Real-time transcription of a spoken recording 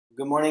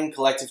Good morning,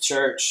 Collective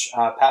Church.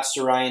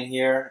 Pastor Ryan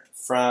here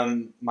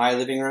from my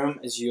living room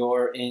as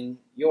you're in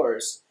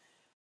yours.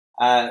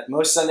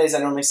 Most Sundays I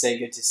normally say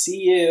good to see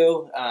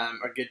you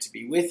or good to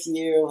be with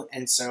you.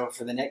 And so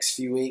for the next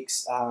few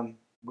weeks,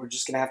 we're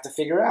just going to have to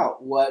figure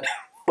out what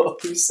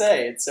we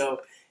say. And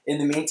so in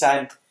the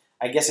meantime,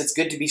 I guess it's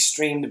good to be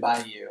streamed by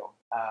you.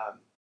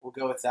 We'll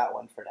go with that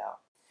one for now.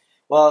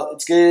 Well,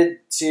 it's good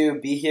to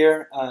be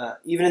here.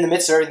 Even in the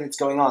midst of everything that's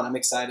going on, I'm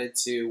excited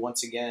to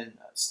once again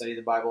study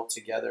the Bible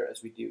together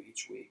as we do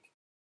each week.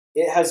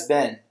 It has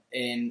been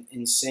an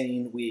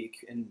insane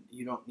week, and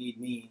you don't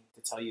need me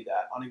to tell you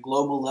that. On a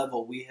global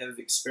level, we have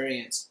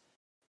experienced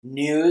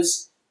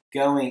news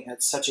going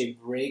at such a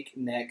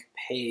breakneck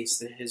pace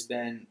that it has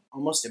been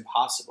almost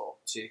impossible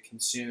to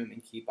consume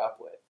and keep up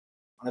with.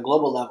 On a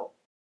global level,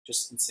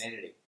 just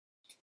insanity.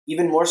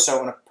 Even more so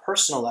on a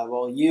personal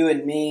level, you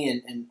and me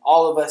and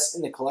all of us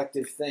in the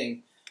collective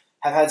thing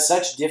have had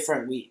such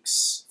different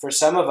weeks. For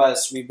some of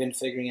us, we've been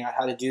figuring out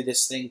how to do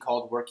this thing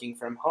called working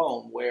from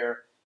home, where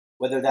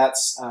whether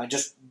that's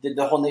just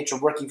the whole nature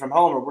of working from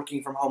home or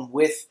working from home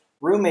with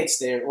roommates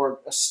there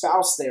or a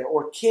spouse there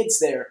or kids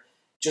there,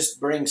 just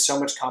brings so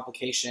much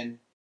complication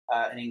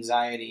and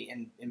anxiety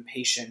and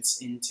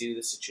impatience into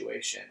the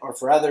situation. Or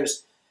for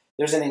others,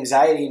 there's an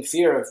anxiety and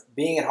fear of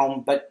being at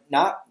home but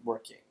not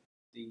working.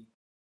 The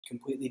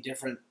completely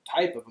different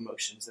type of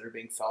emotions that are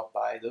being felt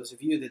by those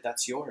of you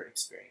that's your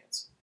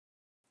experience.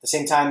 At the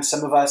same time,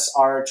 some of us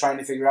are trying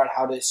to figure out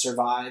how to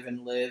survive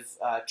and live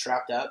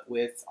trapped up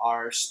with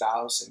our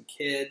spouse and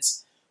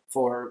kids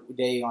for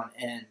day on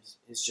end.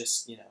 It's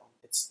just,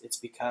 it's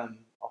become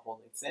a whole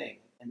new thing.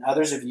 And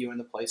others of you are in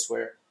the place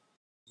where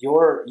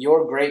your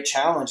great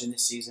challenge in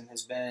this season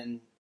has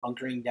been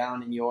bunkering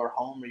down in your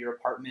home or your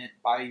apartment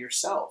by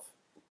yourself.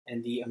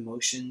 And the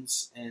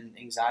emotions and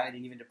anxiety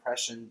and even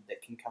depression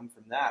that can come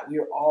from that. We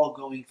are all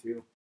going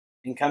through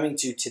and coming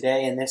to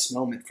today in this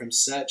moment from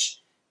such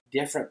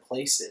different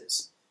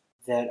places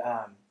that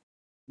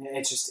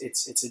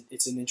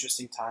it's an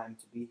interesting time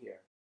to be here.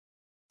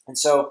 And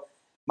so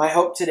my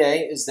hope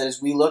today is that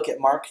as we look at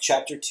Mark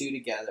chapter 2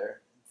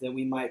 together, that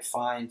we might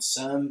find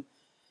some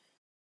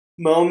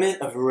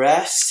moment of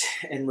rest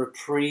and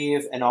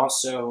reprieve and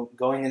also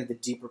going into the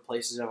deeper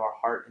places of our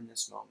heart in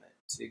this moment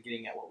to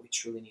getting at what we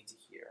truly need to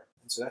hear.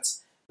 And so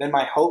that's been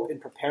my hope in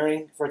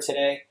preparing for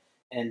today,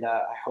 and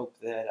I hope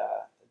that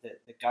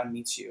God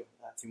meets you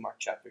through Mark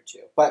chapter 2.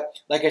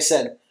 But like I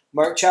said,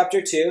 Mark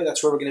chapter 2,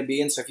 that's where we're going to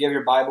be. And so if you have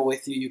your Bible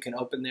with you, you can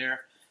open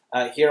there.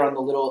 Here on the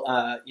little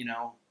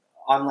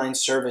online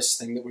service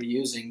thing that we're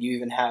using, you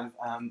even have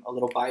a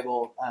little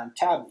Bible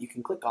tab that you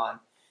can click on,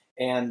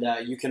 and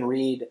you can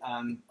read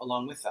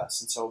along with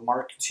us. And so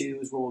Mark 2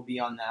 is where we'll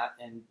be on that,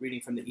 and reading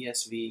from the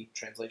ESV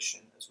translation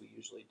as we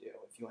usually do,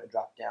 if you want to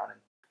drop down and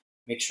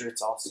make sure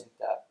it's all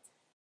synced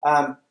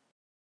up.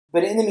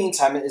 But in the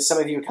meantime, as some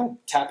of you are kind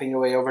of tapping your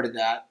way over to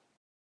that,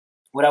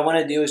 what I want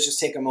to do is just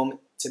take a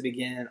moment to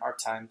begin our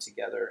time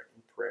together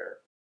in prayer.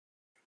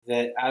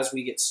 That as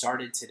we get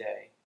started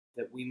today,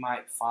 that we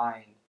might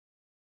find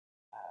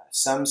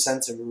some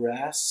sense of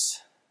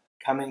rest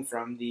coming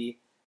from the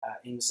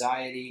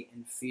anxiety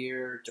and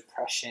fear,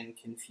 depression,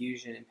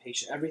 confusion,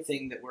 impatience,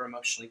 everything that we're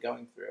emotionally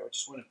going through. I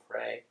just want to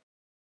pray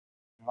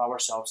and allow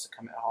ourselves to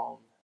come at home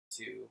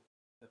to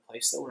the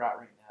place that we're at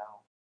right now,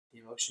 the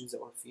emotions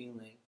that we're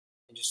feeling,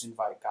 and just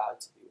invite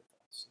God to be with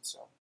us. And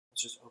so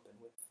let's just open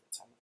with the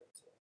time of prayer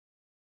today.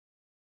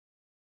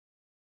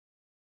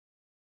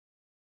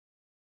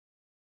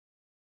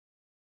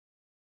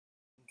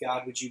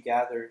 God, would you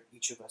gather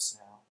each of us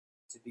now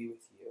to be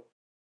with you,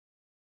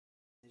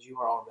 as you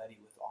are already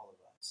with all of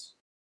us.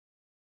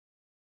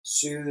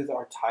 Soothe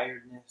our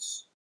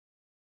tiredness,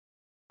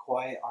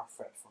 quiet our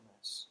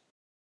fretfulness,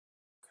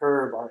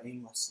 curb our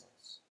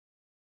aimlessness,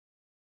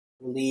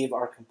 relieve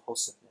our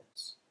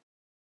compulsiveness.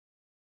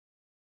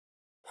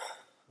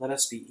 Let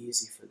us be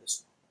easy for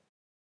this moment.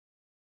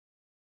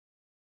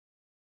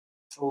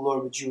 O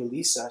Lord, would you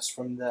release us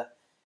from the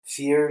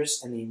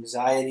fears and the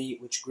anxiety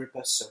which grip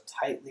us so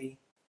tightly,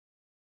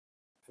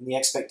 from the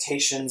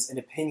expectations and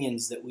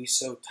opinions that we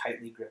so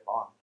tightly grip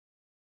on.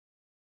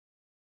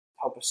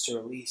 Help us to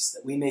release,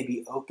 that we may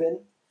be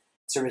open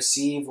to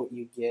receive what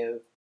you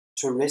give,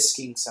 to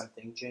risking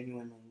something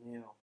genuinely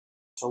new,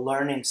 to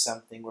learning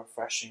something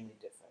refreshingly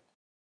different.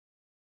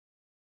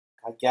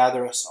 God,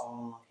 gather us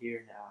all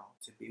here now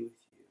to be with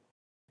you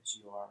as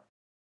you are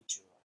each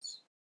of us.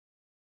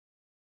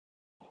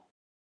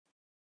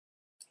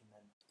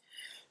 Amen.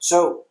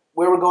 So,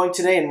 where we're going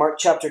today in Mark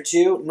chapter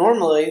 2,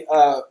 normally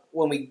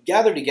when we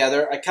gather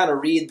together, I kind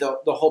of read the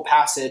whole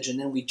passage and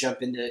then we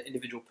jump into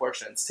individual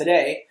portions.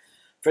 Today,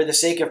 for the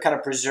sake of kind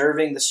of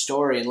preserving the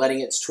story and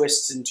letting its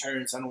twists and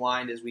turns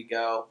unwind as we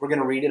go, we're going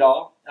to read it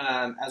all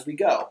as we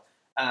go,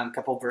 a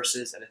couple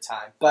verses at a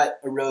time, but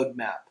a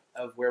roadmap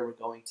of where we're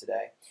going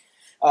today.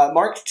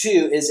 Mark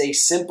 2 is a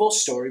simple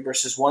story,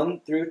 verses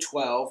 1 through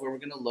 12, where we're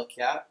going to look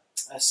at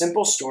a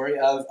simple story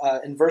of,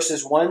 in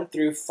verses 1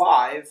 through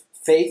 5,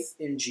 faith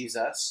in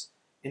Jesus.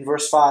 In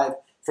verse 5,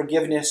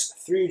 forgiveness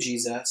through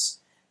Jesus.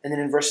 And then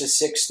in verses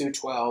 6 through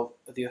 12,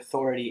 the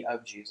authority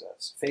of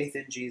Jesus. Faith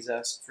in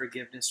Jesus,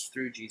 forgiveness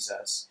through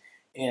Jesus,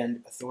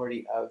 and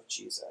authority of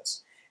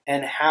Jesus.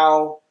 And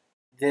how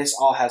this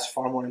all has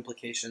far more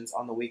implications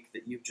on the week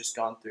that you've just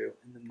gone through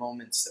and the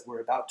moments that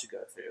we're about to go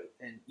through.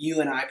 And you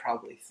and I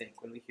probably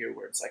think when we hear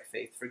words like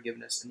faith,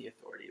 forgiveness, and the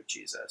authority of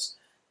Jesus,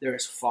 there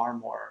is far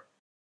more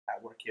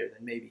at work here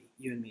than maybe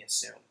you and me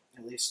assume.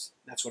 At least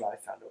that's what I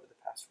found over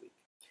the past week.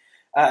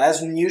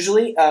 As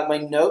usually, my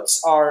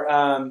notes are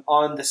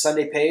on the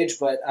Sunday page,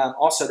 but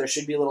also there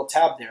should be a little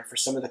tab there for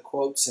some of the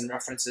quotes and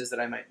references that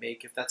I might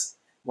make if that's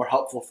more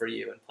helpful for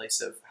you in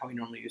place of how we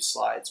normally use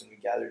slides when we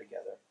gather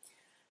together.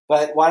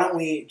 But why don't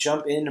we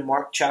jump into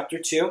Mark chapter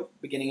 2,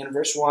 beginning in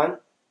verse 1,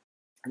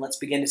 and let's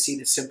begin to see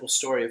the simple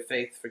story of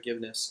faith,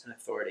 forgiveness, and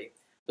authority.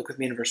 Look with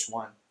me in verse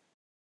 1.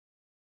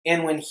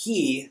 And when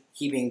he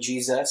being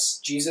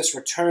Jesus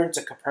returned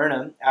to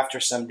Capernaum after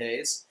some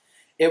days,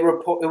 it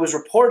was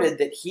reported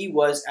that he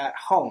was at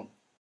home.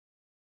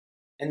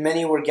 And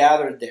many were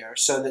gathered there,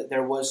 so that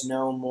there was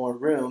no more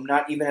room,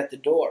 not even at the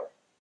door.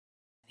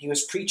 He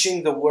was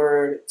preaching the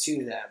word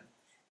to them,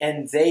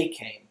 and they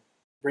came,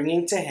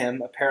 bringing to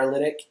him a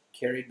paralytic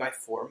carried by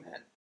 4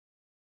 men.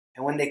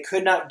 And when they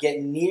could not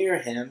get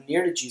near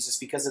to Jesus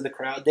because of the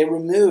crowd, they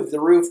removed the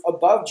roof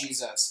above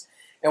Jesus.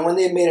 And when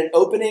they had made an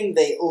opening,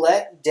 they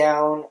let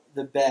down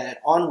the bed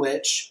on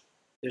which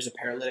there's a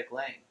paralytic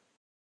laying.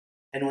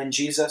 And when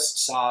Jesus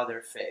saw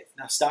their faith.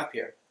 Now stop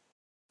here.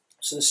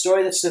 So the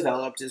story that's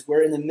developed is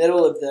we're in the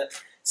middle of the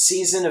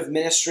season of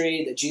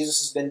ministry that Jesus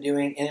has been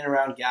doing in and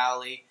around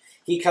Galilee.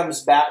 He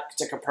comes back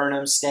to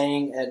Capernaum,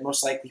 staying at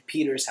most likely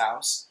Peter's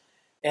house.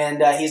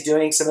 And he's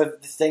doing some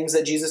of the things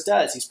that Jesus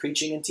does. He's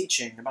preaching and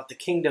teaching about the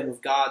kingdom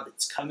of God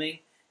that's coming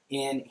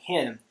in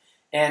him.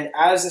 And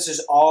as this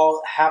is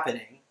all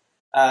happening,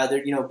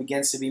 there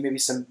begins to be maybe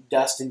some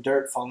dust and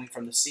dirt falling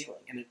from the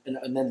ceiling,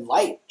 and then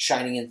light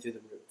shining in through the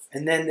roof.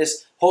 And then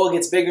this hole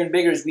gets bigger and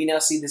bigger as we now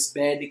see this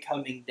bed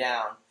coming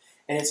down.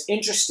 And it's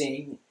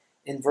interesting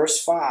in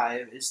verse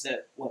 5 is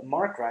that what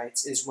Mark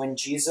writes is when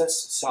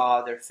Jesus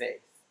saw their faith.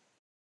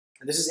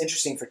 And this is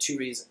interesting for 2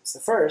 reasons. The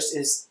first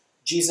is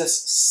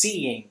Jesus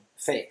seeing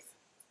faith.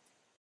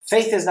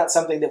 Faith is not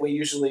something that we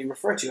usually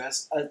refer to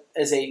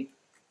as a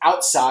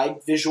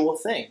outside visual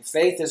thing.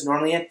 Faith is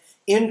normally an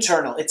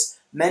internal. It's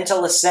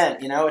mental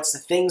assent. It's the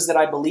things that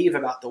I believe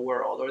about the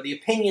world or the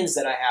opinions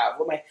that I have.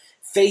 What my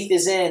faith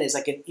is in is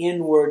like an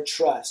inward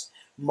trust.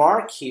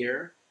 Mark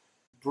here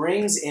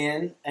brings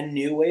in a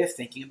new way of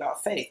thinking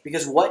about faith,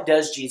 because what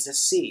does Jesus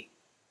see?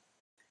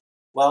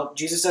 Well,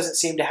 Jesus doesn't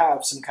seem to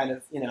have some kind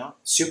of,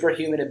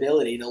 superhuman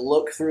ability to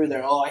look through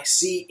I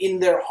see in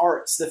their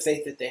hearts the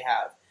faith that they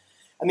have.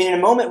 I mean, in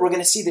a moment, we're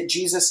going to see that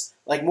Jesus,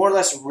 more or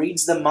less,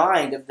 reads the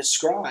mind of the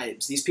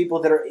scribes, these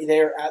people that are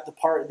there at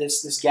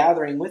this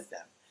gathering with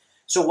them.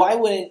 So why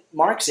wouldn't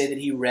Mark say that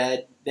he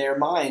read their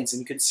minds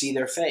and could see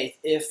their faith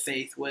if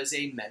faith was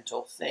a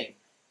mental thing?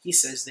 He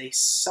says they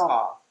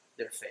saw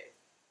their faith.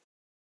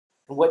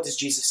 And what does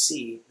Jesus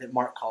see that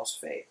Mark calls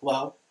faith?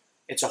 Well,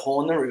 it's a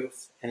hole in the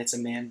roof, and it's a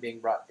man being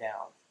brought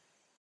down.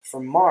 For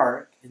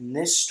Mark, in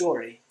this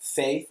story,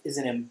 faith is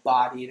an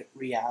embodied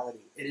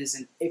reality. It is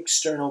an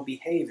external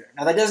behavior.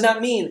 Now, that does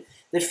not mean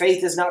that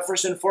faith is not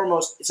first and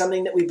foremost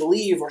something that we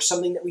believe or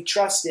something that we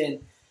trust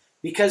in,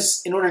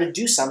 because in order to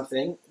do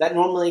something, that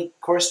normally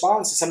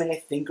corresponds to something I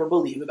think or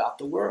believe about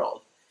the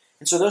world.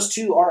 And so those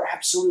two are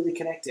absolutely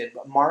connected,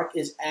 but Mark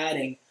is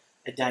adding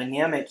a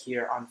dynamic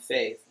here on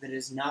faith that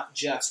is not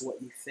just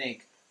what you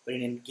think, but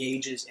it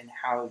engages in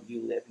how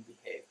you live and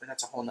behave. But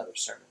that's a whole other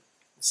sermon.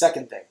 The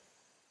second thing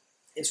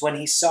is when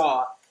he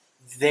saw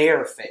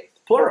their faith,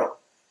 plural.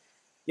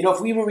 If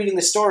we were reading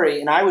the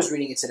story and I was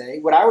reading it today,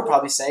 what I would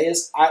probably say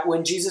is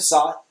when Jesus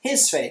saw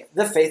his faith,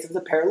 the faith of the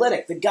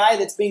paralytic, the guy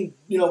that's being,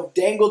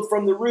 dangled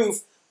from the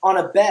roof on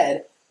a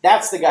bed,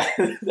 that's the guy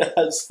that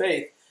has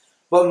faith.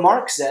 But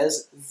Mark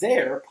says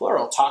their,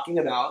 plural, talking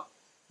about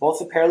both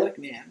the paralytic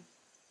man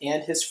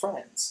and his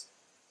friends.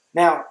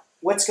 Now,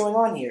 what's going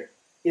on here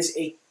is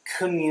a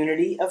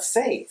community of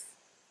faith.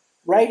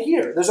 Right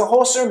here. There's a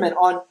whole sermon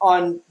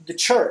on the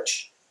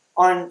church,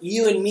 on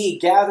you and me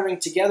gathering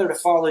together to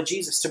follow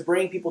Jesus, to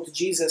bring people to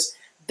Jesus.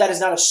 That is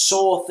not a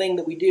sole thing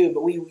that we do,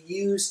 but we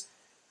use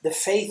the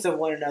faith of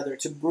one another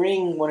to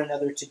bring one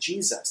another to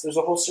Jesus. There's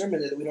a whole sermon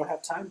there that we don't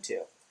have time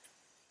to.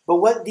 But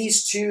what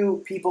these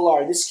two people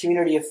are, this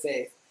community of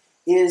faith,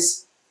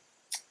 is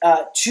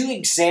 2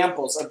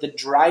 examples of the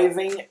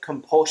driving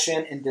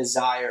compulsion and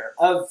desire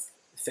of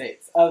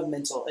faith, of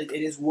mental. It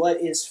is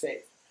what is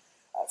faith.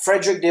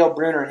 Frederick Dale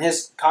Bruner, in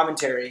his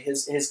commentary,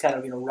 his kind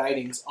of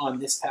writings on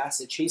this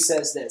passage, he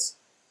says this: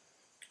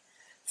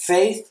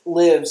 faith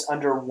lives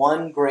under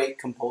one great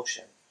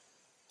compulsion,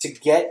 to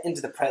get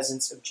into the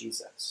presence of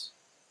Jesus.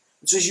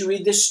 And so as you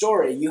read this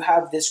story, you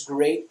have this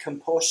great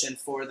compulsion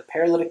for the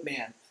paralytic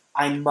man.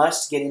 I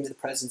must get into the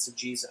presence of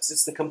Jesus.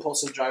 It's the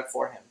compulsive drive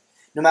for him,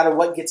 no matter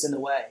what gets in the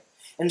way.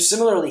 And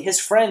similarly, his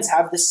friends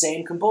have the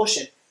same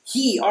compulsion.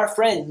 He, our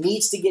friend,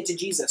 needs to get to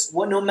Jesus,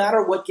 no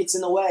matter what gets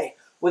in the way.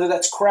 whether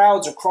that's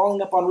crowds or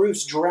crawling up on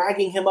roofs,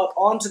 dragging him up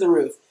onto the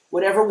roof.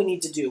 Whatever we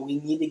need to do, we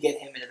need to get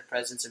him into the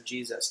presence of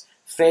Jesus.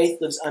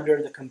 Faith lives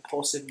under the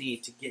compulsive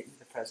need to get into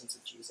the presence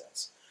of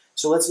Jesus.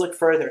 So let's look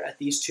further at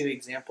these two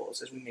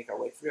examples as we make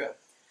our way through.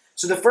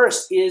 So the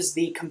first is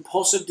the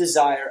compulsive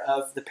desire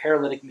of the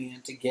paralytic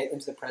man to get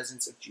into the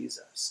presence of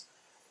Jesus.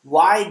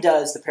 Why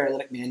does the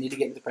paralytic man need to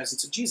get into the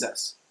presence of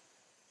Jesus?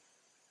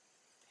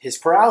 His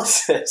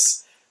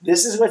paralysis.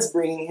 This is what's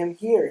bringing him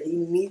here.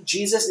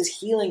 Jesus is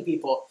healing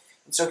people,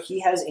 and so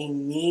he has a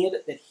need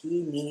that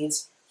he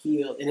needs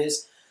healed. It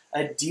is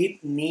a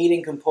deep need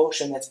and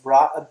compulsion that's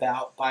brought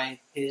about by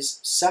his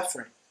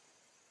suffering,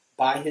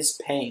 by his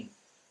pain,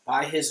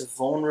 by his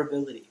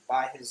vulnerability,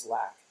 by his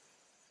lack.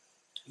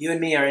 You and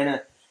me are in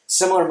a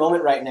similar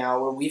moment right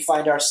now where we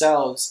find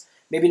ourselves,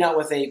 maybe not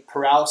with a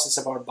paralysis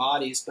of our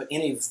bodies, but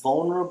in a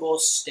vulnerable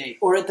state,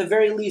 or at the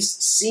very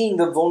least, seeing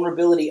the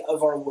vulnerability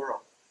of our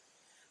world.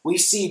 We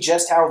see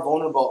just how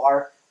vulnerable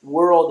our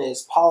world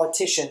is,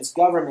 politicians,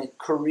 government,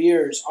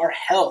 careers, our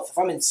health. If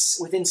I'm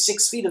within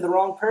 6 feet of the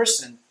wrong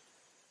person,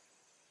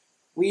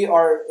 we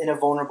are in a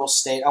vulnerable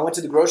state. I went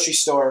to the grocery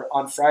store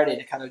on Friday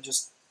to kind of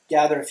just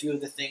gather a few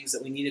of the things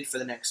that we needed for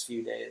the next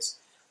few days.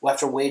 Well,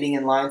 after waiting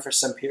in line for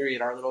some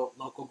period, our little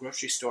local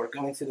grocery store,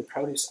 going through the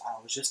produce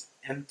aisle was just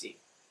empty.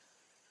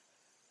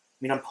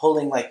 I mean, I'm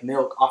pulling like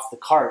milk off the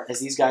cart as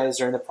these guys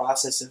are in the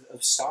process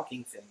of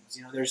stocking things.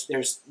 You know,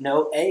 there's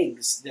no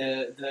eggs.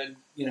 The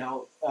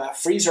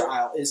freezer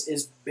aisle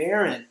is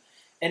barren,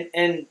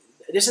 and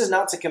this is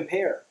not to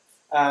compare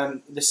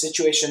the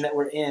situation that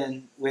we're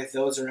in with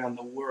those around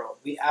the world.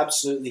 We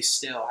absolutely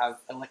still have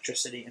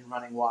electricity and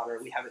running water.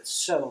 We have it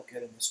so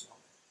good in this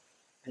moment,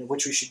 and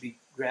which we should be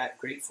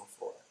grateful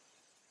for.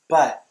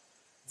 But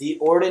the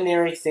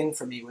ordinary thing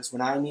for me was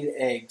when I need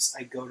eggs,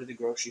 I go to the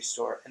grocery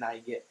store and I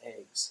get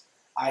eggs.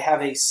 I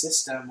have a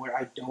system where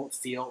I don't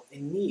feel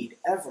in need,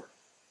 ever.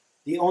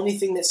 The only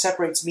thing that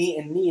separates me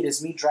and need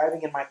is me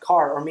driving in my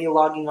car or me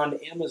logging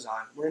onto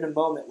Amazon. We're in a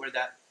moment where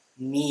that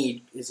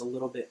need is a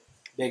little bit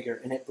bigger,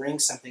 and it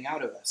brings something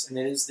out of us, and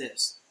it is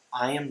this: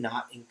 I am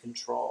not in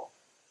control.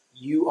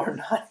 You are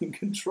not in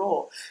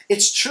control.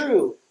 It's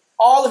true.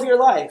 All of your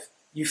life,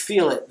 you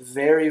feel it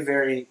very,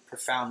 very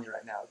profoundly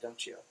right now,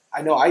 don't you?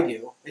 I know I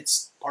do.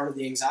 It's part of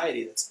the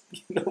anxiety that's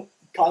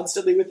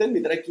constantly within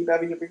me that I keep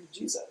having to bring to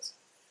Jesus.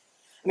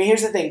 I mean,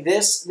 here's the thing.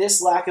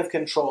 This lack of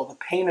control, the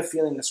pain of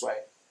feeling this way,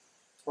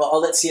 well,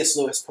 I'll let C.S.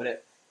 Lewis put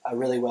it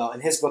really well.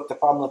 In his book, The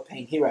Problem of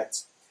Pain, he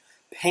writes,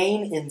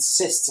 pain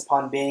insists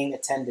upon being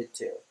attended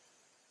to.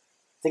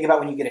 Think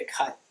about when you get a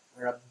cut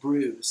or a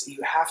bruise.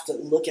 You have to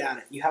look at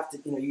it. You have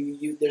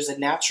to, there's a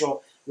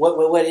natural,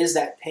 what is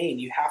that pain?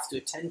 You have to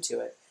attend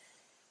to it.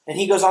 And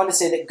he goes on to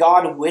say that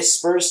God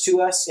whispers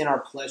to us in our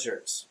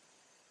pleasures.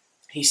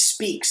 He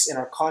speaks in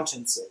our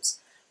consciences.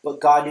 But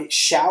God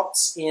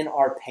shouts in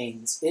our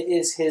pains. It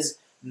is his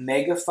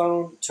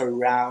megaphone to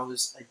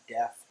rouse a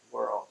deaf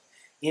world.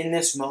 In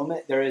this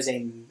moment, there is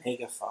a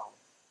megaphone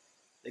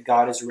that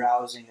God is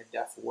rousing a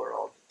deaf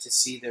world to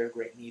see their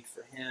great need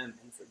for him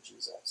and for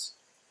Jesus.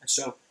 And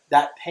so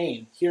that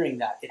pain, hearing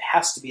that, it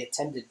has to be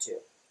attended to.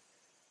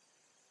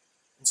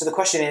 And so the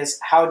question is,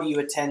 how do you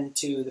attend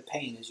to the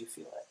pain as you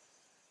feel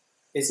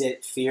it? Is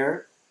it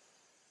fear,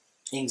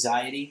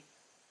 anxiety,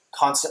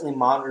 constantly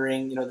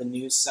monitoring, the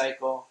news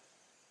cycle,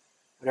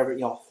 whatever,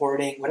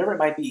 hoarding, whatever it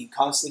might be,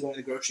 constantly going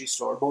to the grocery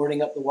store,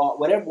 boarding up the wall,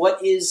 whatever?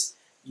 What is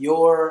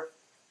your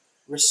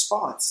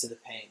response to the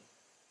pain?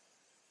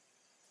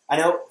 I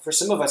know for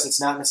some of us,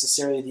 it's not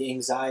necessarily the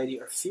anxiety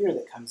or fear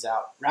that comes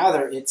out.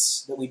 Rather,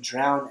 it's that we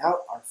drown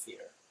out our fear.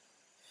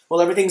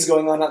 Well, everything's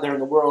going on out there in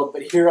the world,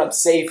 but here I'm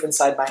safe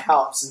inside my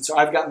house. And so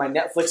I've got my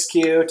Netflix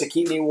queue to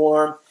keep me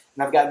warm,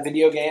 and I've got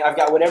video game, I've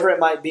got whatever it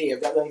might be,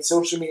 I've got like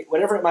social media,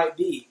 whatever it might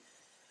be.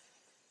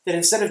 That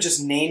instead of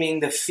just naming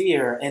the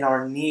fear and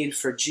our need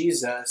for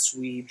Jesus,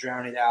 we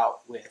drown it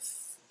out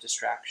with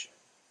distraction.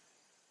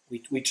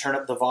 We turn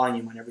up the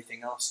volume on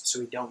everything else so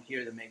we don't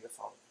hear the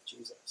megaphone of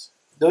Jesus.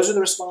 Those are the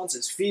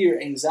responses: fear,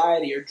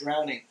 anxiety, or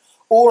drowning.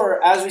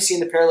 Or, as we see in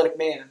the paralytic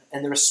man,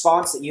 and the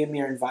response that you and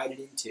me are invited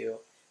into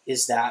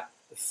is that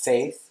of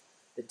faith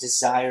that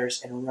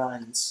desires and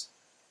runs,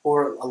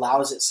 or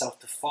allows itself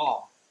to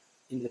fall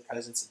into the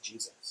presence of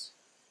Jesus.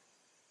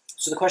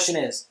 So the question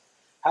is,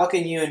 how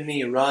can you and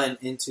me run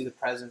into the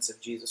presence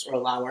of Jesus, or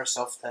allow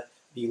ourselves to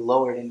be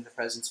lowered into the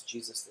presence of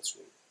Jesus this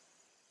week?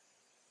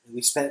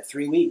 We spent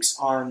 3 weeks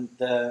on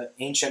the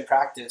ancient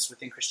practice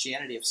within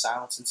Christianity of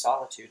silence and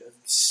solitude, of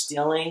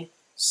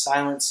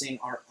silencing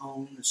our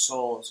own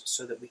souls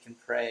so that we can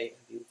pray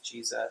and be with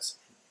Jesus.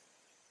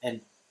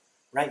 And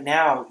right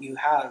now, you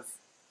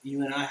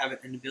and I have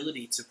an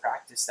ability to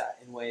practice that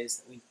in ways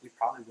that we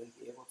probably wouldn't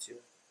be able to.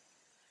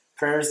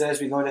 Prayers that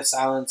as we go into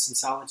silence and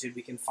solitude,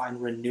 we can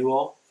find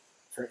renewal,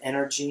 for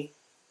energy,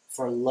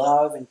 for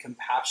love and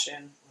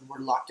compassion when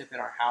we're locked up in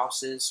our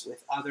houses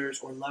with others,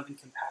 or love and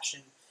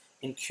compassion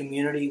in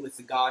community with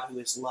the God who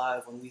is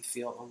love when we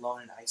feel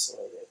alone and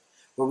isolated,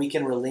 where we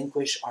can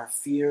relinquish our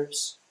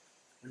fears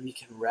and we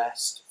can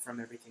rest from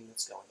everything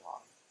that's going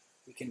on.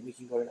 we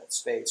can go to that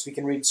space. We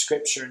can read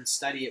scripture and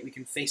study it. We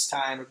can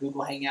FaceTime or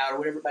Google Hangout or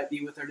whatever it might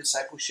be with our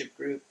discipleship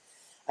group.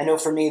 I know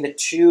for me, the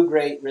two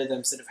great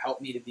rhythms that have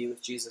helped me to be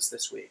with Jesus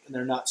this week, and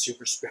they're not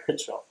super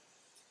spiritual.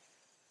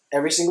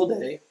 Every single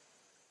day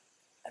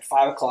at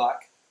 5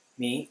 o'clock,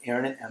 me,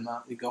 Aaron, and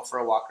Emma, we go for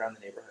a walk around the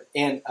neighborhood.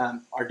 And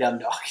our dumb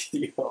dog,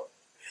 Theo.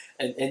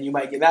 And you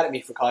might get mad at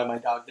me for calling my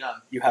dog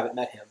dumb. You haven't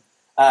met him.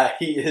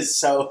 He is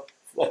so,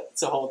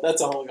 that's a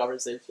whole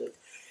conversation.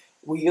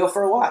 We go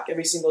for a walk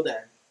every single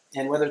day.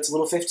 And whether it's a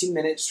little 15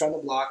 minutes just around the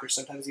block or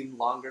sometimes even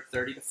longer,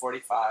 30 to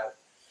 45,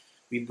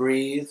 we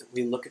breathe,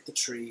 we look at the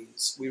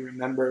trees, we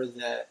remember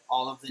that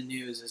all of the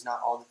news is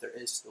not all that there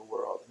is to the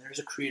world. And there's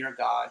a creator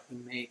God who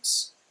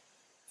makes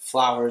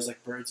flowers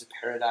like birds of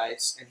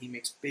paradise, and he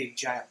makes big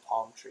giant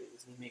palm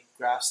trees, and he makes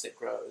grass that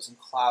grows and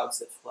clouds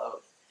that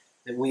float.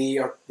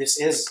 That this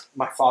is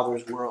my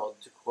Father's world,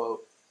 to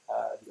quote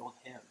the old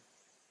hymn.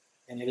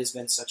 And it has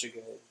been such a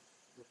good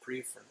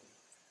reprieve for me.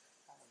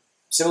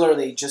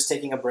 Similarly, just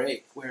taking a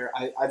break where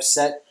I've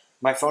set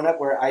my phone up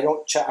where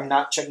I'm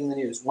not checking the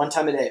news. One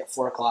time a day at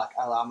 4 o'clock,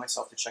 I allow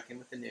myself to check in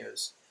with the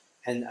news.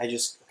 And I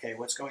just, okay,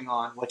 what's going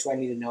on? What do I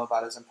need to know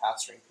about as I'm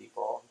pastoring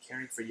people,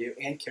 caring for you,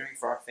 and caring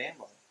for our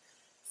family?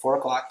 4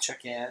 o'clock,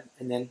 check in,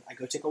 and then I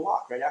go take a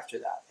walk right after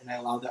that. And I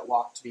allow that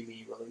walk to be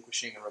me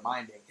relinquishing and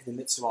reminding in the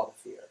midst of all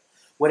the fear.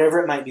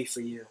 Whatever it might be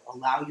for you,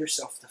 allow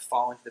yourself to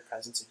fall into the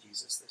presence of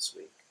Jesus this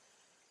week,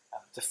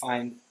 to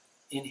find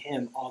in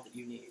him all that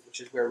you need, which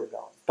is where we're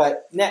going.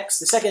 But next,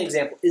 the second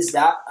example is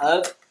that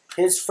of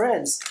his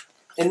friends.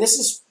 And this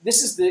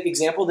is the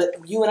example that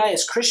you and I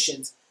as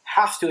Christians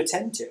have to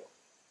attend to.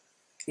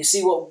 You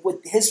see,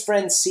 what his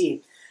friends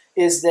see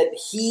is that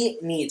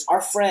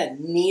our friend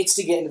needs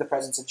to get into the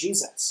presence of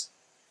Jesus.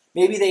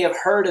 Maybe they have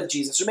heard of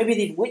Jesus, or maybe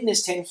they've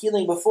witnessed him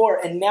healing before,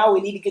 and now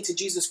we need to get to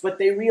Jesus, but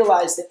they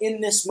realize that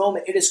in this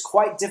moment it is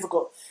quite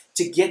difficult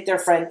to get their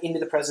friend into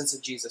the presence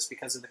of Jesus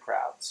because of the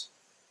crowds.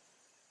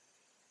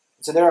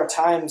 So there are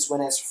times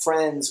when as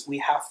friends we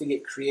have to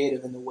get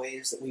creative in the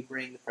ways that we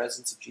bring the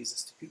presence of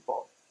Jesus to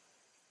people.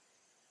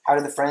 How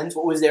did the friends?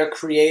 What was their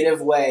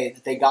creative way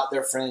that they got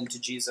their friend to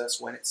Jesus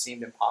when it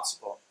seemed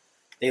impossible?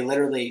 They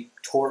literally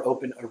tore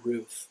open a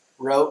roof,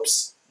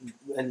 ropes,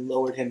 and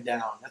lowered him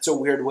down. That's a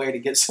weird way to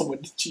get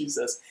someone to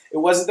Jesus. It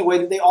wasn't the way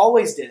that they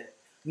always did it.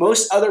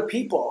 Most other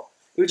people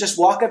would just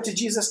walk up to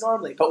Jesus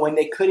normally, but when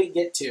they couldn't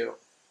get to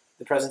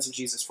the presence of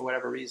Jesus for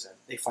whatever reason,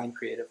 they find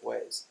creative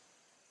ways.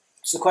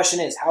 So the question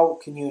is, how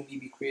can you and me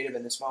be creative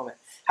in this moment?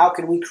 How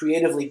can we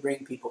creatively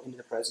bring people into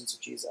the presence of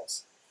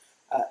Jesus?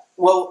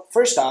 Well,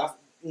 first off,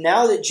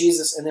 now that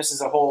Jesus, and this is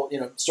a whole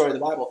story of the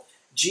Bible,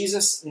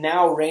 Jesus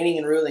now reigning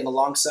and ruling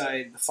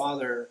alongside the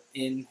Father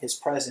in his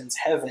presence,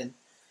 heaven,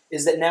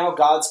 is that now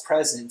God's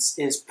presence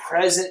is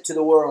present to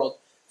the world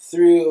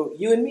through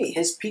you and me,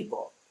 his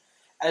people.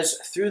 As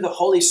through the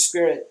Holy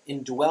Spirit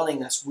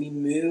indwelling us, we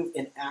move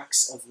in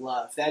acts of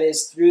love. That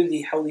is, through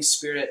the Holy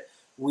Spirit,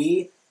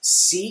 we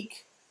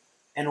seek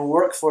and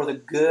work for the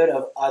good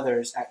of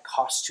others at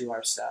cost to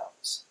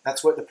ourselves.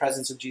 That's what the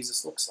presence of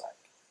Jesus looks like.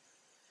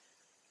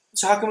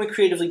 So how can we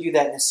creatively do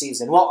that in this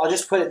season? Well, I'll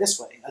just put it this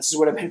way. This is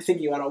what I've been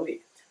thinking about all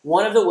week.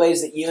 One of the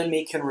ways that you and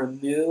me can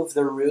remove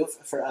the roof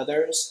for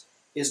others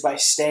is by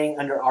staying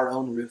under our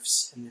own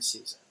roofs in this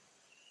season.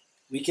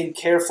 We can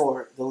care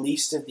for the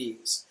least of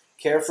these,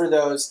 care for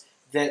those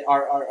that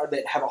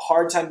that have a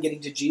hard time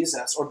getting to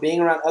Jesus or being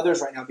around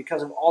others right now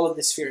because of all of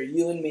this fear.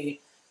 You and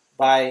me,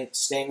 by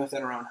staying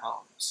within our own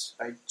homes,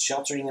 by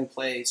sheltering in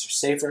place or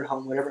safer at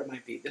home, whatever it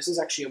might be. This is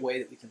actually a way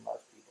that we can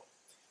love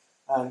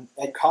people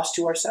at cost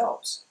to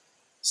ourselves.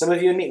 Some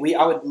of you and me,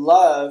 I would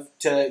love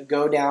to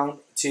go down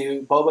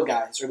to Boba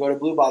Guys or go to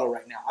Blue Bottle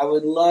right now. I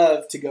would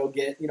love to go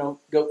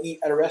go eat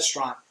at a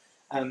restaurant.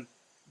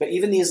 But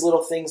even these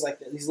little things like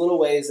that, these little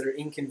ways that are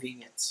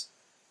inconvenience,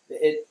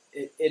 it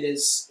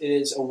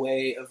is a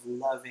way of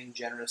loving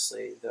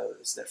generously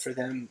those that for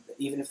them,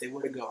 even if they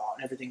were to go out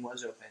and everything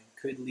was open,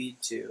 could lead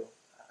to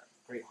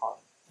great harm,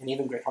 and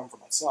even great harm for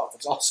myself.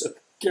 It's also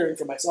caring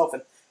for myself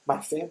and my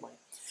family.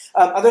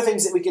 Other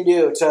things that we can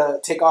do to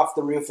take off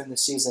the roof in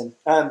this season.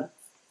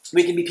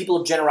 We can be people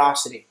of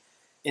generosity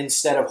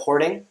instead of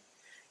hoarding.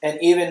 And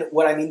even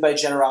what I mean by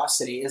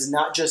generosity is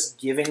not just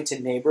giving to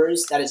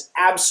neighbors. That is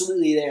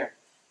absolutely there.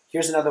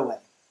 Here's another way.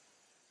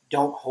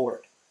 Don't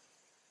hoard.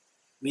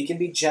 We can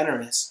be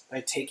generous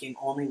by taking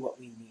only what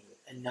we need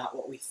and not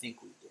what we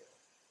think we do,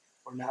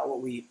 or not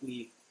what we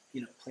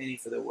planning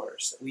for the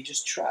worst. That we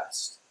just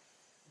trust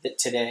that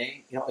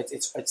today,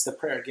 it's the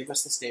prayer. Give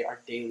us this day our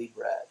daily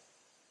bread.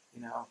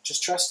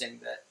 Just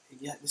trusting that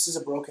this is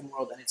a broken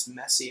world and it's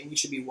messy, and we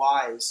should be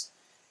wise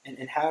and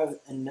have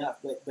enough.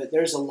 But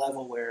there's a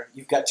level where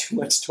you've got too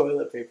much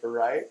toilet paper,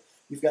 right?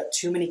 You've got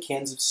too many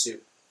cans of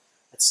soup.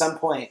 At some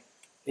point,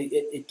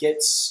 it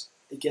gets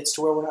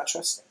to where we're not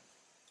trusting.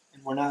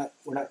 And we're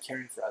not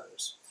caring for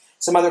others.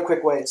 Some other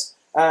quick ways.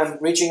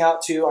 Reaching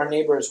out to our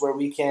neighbors where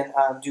we can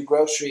do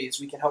groceries.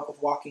 We can help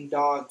with walking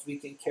dogs. We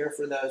can care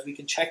for those. We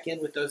can check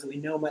in with those that we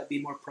know might be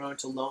more prone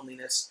to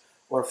loneliness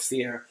or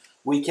fear,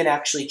 we can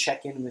actually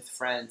check in with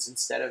friends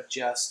instead of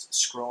just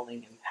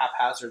scrolling and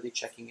haphazardly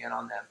checking in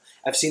on them.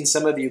 I've seen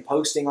some of you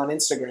posting on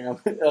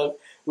Instagram of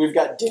we've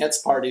got dance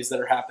parties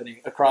that are happening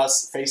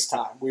across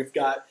FaceTime. We've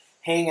got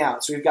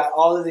hangouts. We've got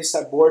all of these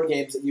board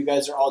games that you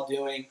guys are all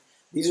doing.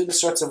 These are the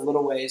sorts of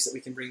little ways that we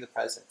can bring the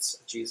presence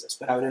of Jesus.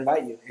 But I would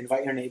invite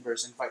your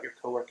neighbors, invite your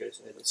coworkers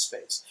into this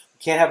space.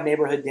 We can't have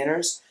neighborhood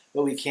dinners,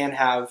 but we can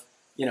have,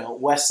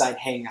 West Side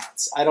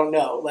hangouts. I don't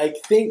know.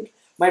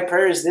 My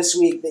prayer is this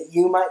week that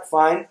you might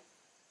find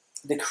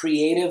the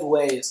creative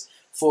ways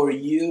for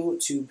you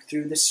to,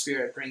 through the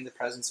Spirit, bring the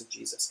presence of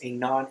Jesus, a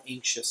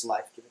non-anxious,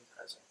 life-giving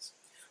presence.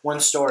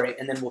 One story,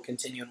 and then we'll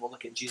continue and we'll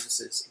look at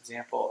Jesus'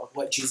 example of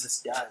what Jesus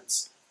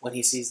does when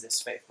he sees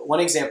this faith. But one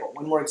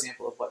more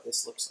example of what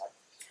this looks like.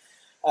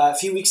 A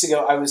few weeks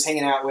ago, I was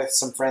hanging out with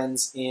some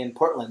friends in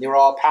Portland. They were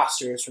all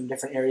pastors from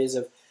different areas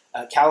of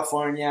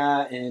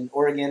California and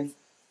Oregon.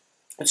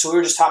 And so we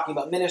were just talking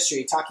about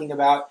ministry, talking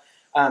about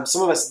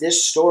some of us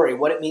this story,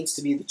 what it means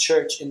to be the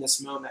church in this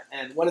moment.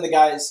 And one of the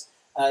guys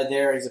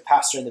there is a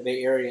pastor in the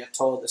Bay Area,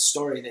 told a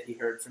story that he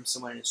heard from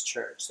someone in his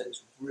church that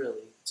is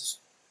really just,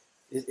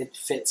 it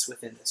fits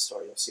within this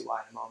story. You'll see why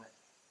in a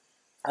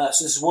moment.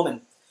 So this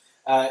woman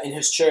in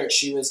his church,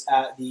 she was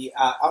at the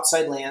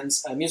Outside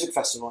Lands Music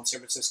Festival in San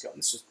Francisco. And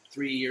this was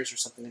 3 years or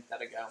something like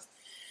that ago.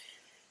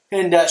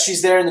 And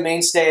she's there in the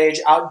main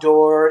stage,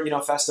 outdoor,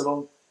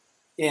 festival.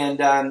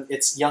 And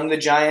it's Young the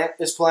Giant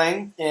is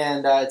playing,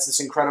 and it's this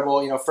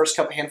incredible, first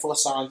handful of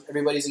songs.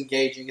 Everybody's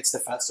engaging. It's the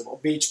festival,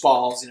 beach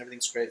balls, and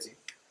everything's crazy.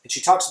 And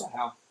she talks about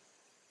how a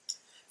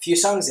few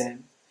songs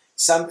in,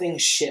 something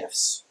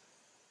shifts,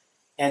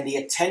 and the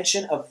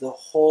attention of the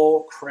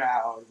whole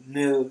crowd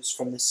moves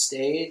from the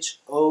stage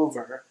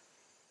over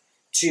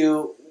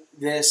to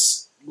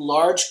this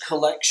large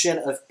collection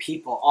of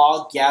people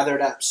all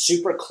gathered up,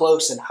 super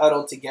close and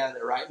huddled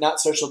together, right? Not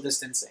social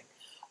distancing,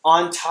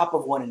 on top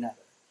of one another.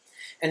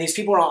 And these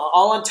people are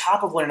all on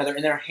top of one another,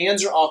 and their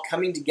hands are all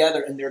coming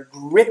together, and they're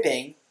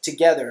gripping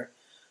together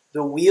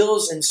the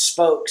wheels and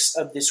spokes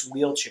of this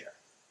wheelchair.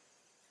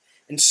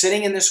 And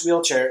sitting in this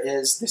wheelchair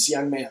is this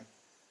young man,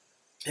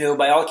 who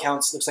by all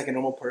accounts looks like a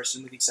normal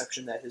person, with the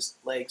exception that his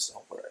legs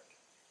don't work.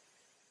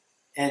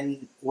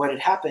 And what had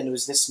happened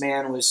was this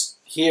man was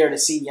here to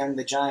see Young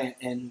the Giant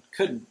and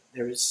couldn't.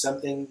 There was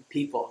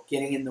people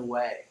getting in the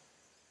way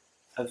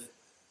of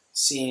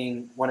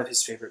seeing one of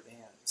his favorite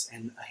bands.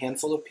 And a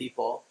handful of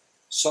people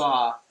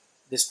saw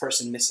this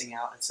person missing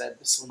out and said,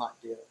 this will not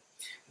do.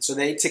 And so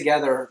they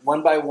together,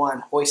 one by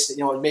one, hoisted,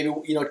 maybe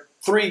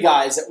 3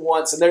 guys at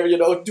once, and they're,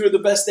 doing the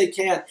best they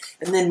can.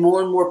 And then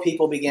more and more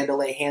people began to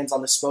lay hands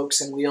on the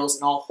spokes and wheels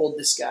and all hold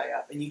this guy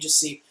up. And you just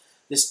see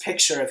this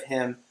picture of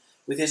him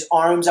with his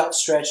arms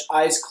outstretched,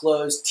 eyes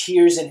closed,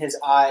 tears in his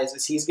eyes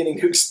as he's getting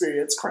to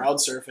experience crowd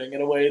surfing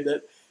in a way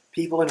that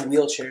people in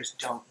wheelchairs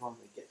don't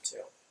normally get to.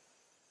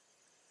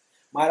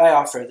 Might I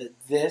offer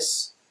that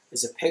this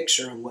is a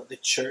picture of what the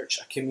church,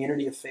 a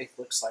community of faith,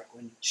 looks like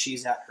when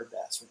she's at her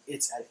best, when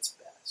it's at its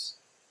best.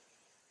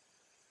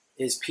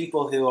 Is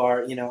people who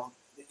are,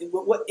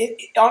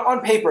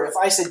 on paper, if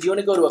I said, do you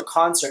want to go to a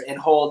concert and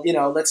hold,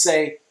 let's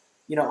say,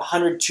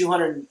 100,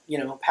 200,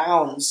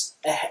 pounds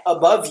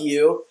above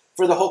you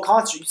for the whole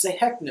concert, you'd say,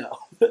 heck no.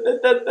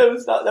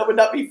 that would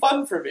not be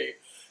fun for me.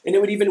 And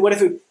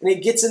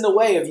it gets in the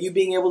way of you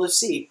being able to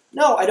see.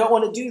 No, I don't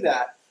want to do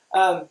that.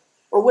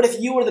 Or what if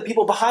you were the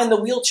people behind the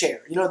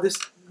wheelchair?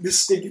 This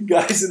stinking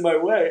guy's in my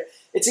way.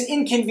 It's an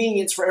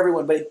inconvenience for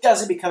everyone, but it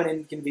doesn't become an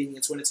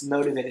inconvenience when it's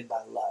motivated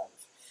by love.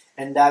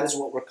 And that is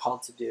what we're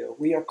called to do.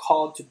 We are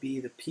called to be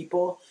the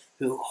people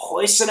who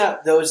hoisten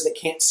up those that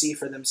can't see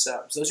for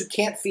themselves, those who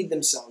can't feed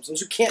themselves,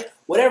 those who can't,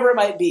 whatever it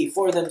might be,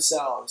 for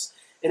themselves.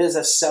 It is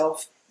a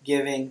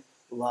self-giving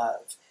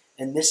love.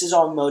 And this is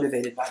all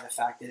motivated by the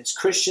fact that as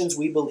Christians,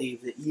 we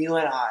believe that you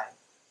and I,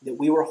 that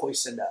we were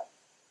hoisted up.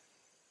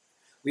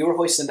 We were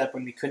hoisted up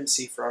when we couldn't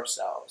see for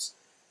ourselves.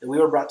 That we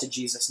were brought to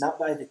Jesus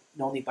not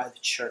only by the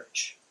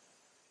church.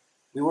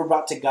 We were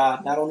brought to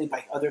God not only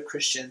by other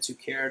Christians who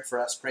cared for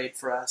us, prayed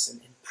for us,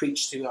 and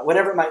preached to us,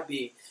 whatever it might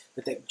be,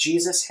 but that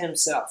Jesus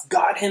himself,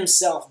 God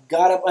himself,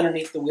 got up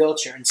underneath the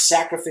wheelchair and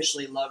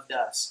sacrificially loved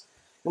us.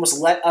 He almost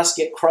let us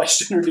get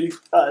crushed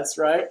underneath us,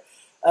 right?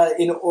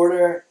 In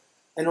order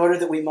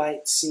that we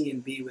might see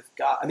and be with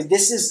God. I mean,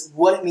 this is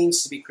what it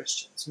means to be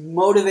Christians.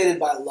 Motivated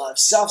by love,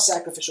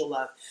 self-sacrificial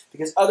love,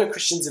 because other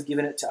Christians have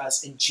given it to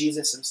us and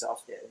Jesus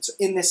himself did. And so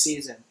in this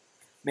season,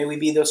 may we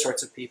be those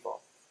sorts of people.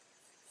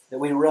 That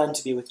we run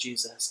to be with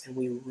Jesus and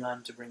we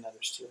run to bring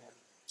others to him.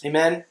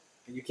 Amen?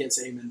 And you can't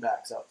say amen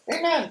back, so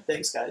amen.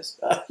 Thanks, guys.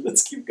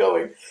 Let's keep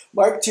going.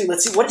 Mark 2,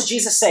 let's see. What does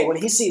Jesus say when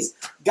he sees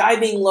guy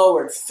being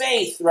lowered?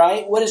 Faith,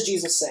 right? What does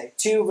Jesus say?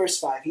 2 verse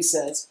 5, he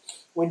says,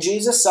 when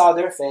Jesus saw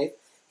their faith,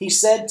 he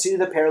said to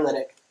the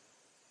paralytic,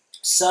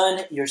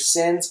 son, your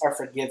sins are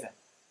forgiven.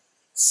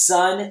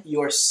 Son,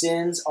 your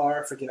sins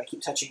are forgiven. I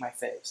keep touching my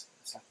face.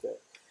 That's not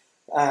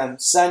good.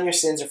 Son, your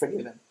sins are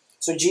forgiven.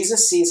 So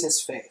Jesus sees his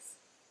faith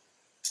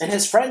and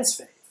his friend's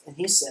faith, and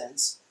he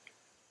says,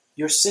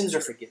 your sins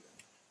are forgiven.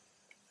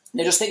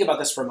 Now just think about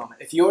this for a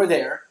moment. If you're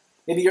there,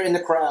 maybe you're in the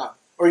crowd,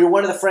 or you're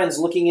one of the friends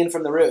looking in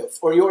from the roof,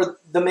 or you're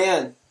the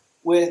man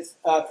with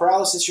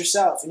paralysis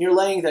yourself, and you're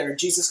laying there, and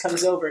Jesus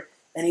comes over,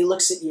 and he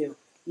looks at you.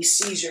 He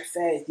sees your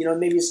faith.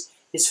 Maybe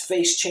his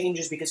face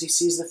changes because he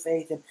sees the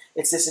faith, and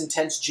it's this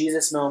intense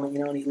Jesus moment,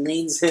 and he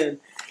leans in,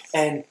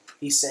 and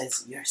he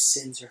says, your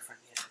sins are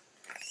forgiven.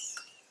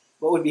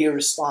 What would be your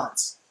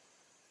response?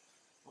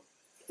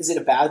 Is it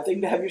a bad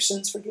thing to have your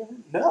sins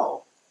forgiven?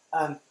 No.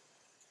 But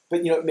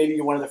maybe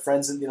you're one of the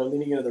friends, and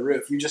leaning into the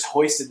roof. You just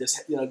hoisted this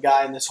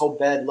guy in this whole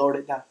bed, lowered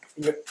it down,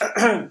 and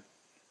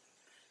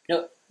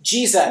you're,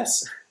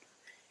 Jesus,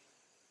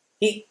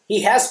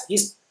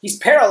 he's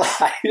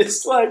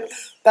paralyzed. Like,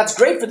 that's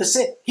great for the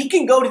sin. He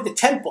can go to the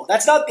temple.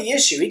 That's not the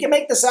issue. He can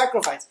make the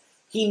sacrifice.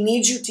 He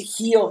needs you to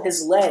heal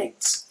his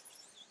legs.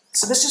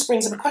 So this just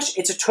brings up a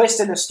question. It's a twist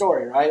in the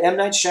story, right? M.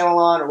 Night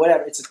Shyamalan or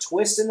whatever. It's a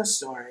twist in the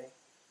story.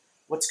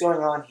 What's going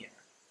on here?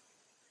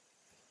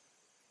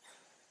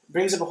 It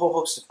brings up a whole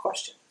host of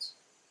questions.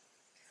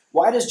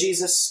 Why does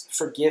Jesus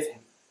forgive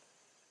him?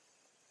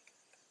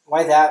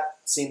 Why that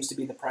seems to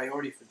be the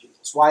priority for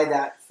Jesus? Why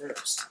that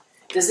first?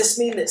 Does this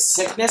mean that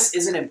sickness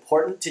isn't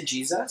important to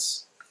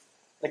Jesus?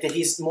 Like that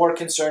he's more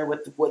concerned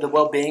with the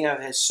well-being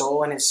of his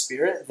soul and his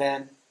spirit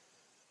than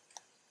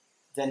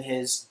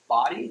his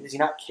body? Does he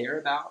not care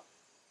about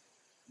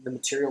the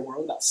material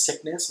world, about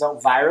sickness,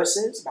 about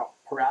viruses, about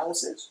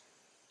paralysis?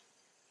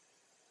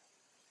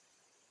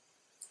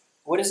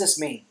 What does this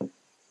mean?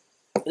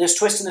 This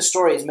twist in the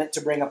story is meant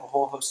to bring up a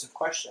whole host of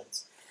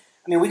questions.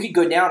 I mean, we could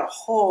go down a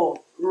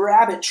whole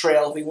rabbit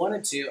trail if we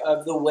wanted to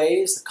of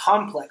the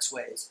complex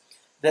ways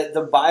that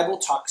the Bible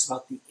talks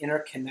about the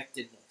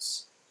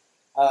interconnectedness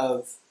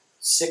of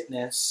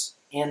sickness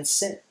and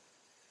sin.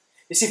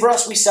 You see, for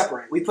us, we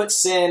separate. We put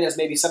sin as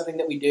maybe something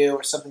that we do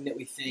or something that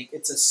we think.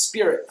 It's a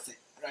spirit thing,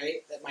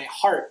 right? That my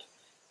heart,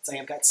 it's like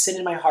I've got sin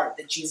in my heart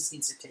that Jesus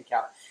needs to take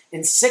out.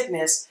 And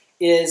sickness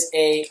is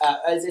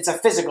it's a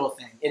physical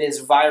thing. It is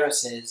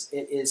viruses.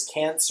 It is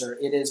cancer.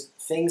 It is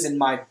things in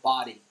my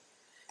body.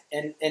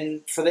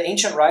 And for the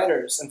ancient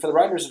writers and for the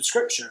writers of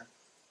Scripture,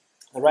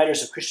 the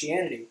writers of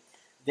Christianity,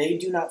 they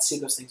do not see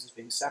those things as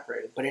being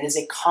separated. But it is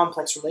a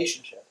complex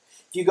relationship.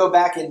 If you go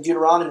back in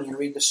Deuteronomy and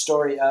read the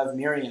story of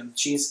Miriam,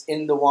 she's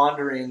in the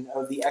wandering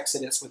of the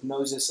Exodus with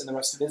Moses and the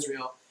rest of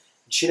Israel,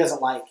 and she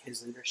doesn't like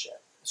his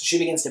leadership. So she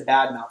begins to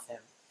badmouth him.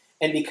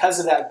 And because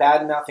of that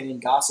badmouthing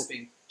and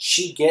gossiping,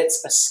 she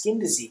gets a skin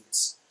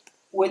disease,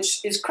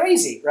 which is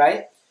crazy,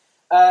 right?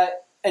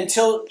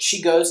 Until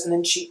she goes and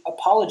then she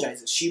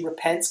apologizes. She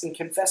repents and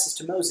confesses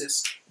to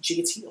Moses, and she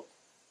gets healed.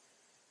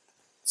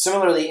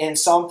 Similarly, in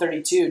Psalm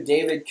 32,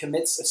 David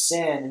commits a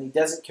sin, and he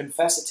doesn't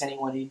confess it to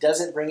anyone. He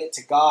doesn't bring it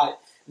to God.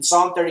 In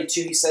Psalm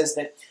 32, he says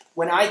that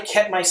when I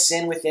kept my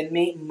sin within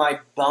me, my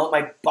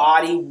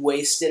body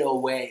wasted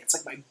away. It's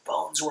like my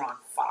bones were on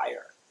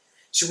fire.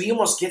 So he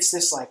almost gets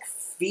this like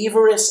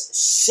feverish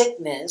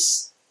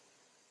sickness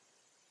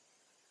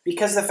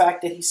because of the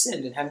fact that he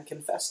sinned and hadn't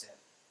confessed it.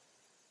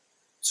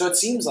 So it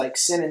seems like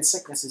sin and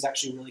sickness is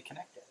actually really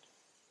connected.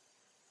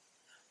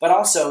 But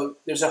also,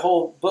 there's a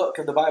whole book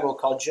of the Bible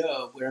called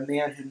Job, where a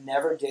man who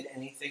never did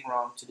anything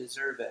wrong to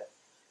deserve it,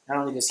 not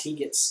only does he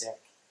get sick,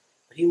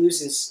 but he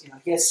loses,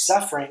 he has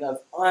suffering of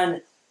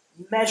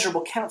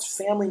unmeasurable counts,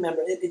 family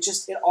member.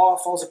 It all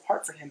falls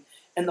apart for him.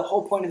 And the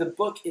whole point of the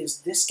book is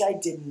this guy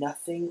did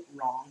nothing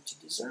wrong to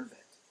deserve it.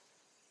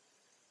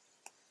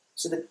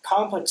 So the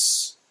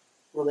complex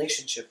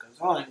relationship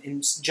goes on.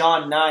 In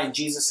John 9,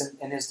 Jesus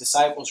and his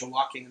disciples are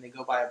walking, and they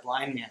go by a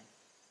blind man.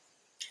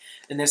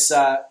 And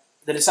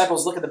the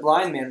disciples look at the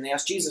blind man, and they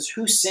ask Jesus,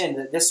 who sinned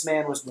that this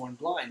man was born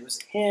blind? Was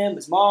it him,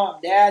 his mom,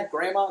 dad,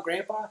 grandma,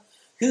 grandpa?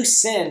 Who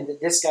sinned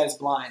that this guy's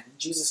blind? And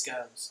Jesus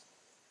goes,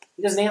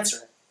 he doesn't answer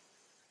it.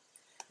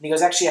 And he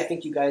goes, actually, I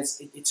think you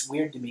guys, it's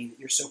weird to me that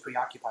you're so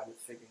preoccupied with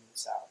figuring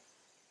this out.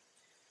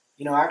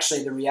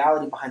 Actually, the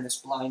reality behind this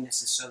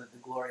blindness is so that the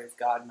glory of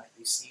God might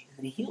be seen. And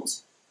then he heals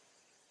him.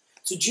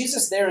 So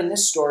Jesus there in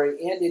this story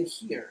and in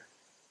here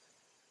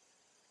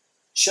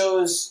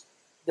shows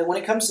that when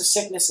it comes to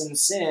sickness and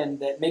sin,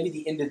 that maybe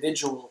the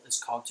individual is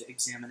called to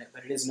examine it,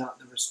 but it is not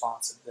the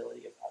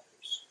responsibility of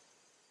others.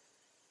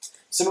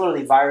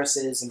 Similarly,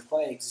 viruses and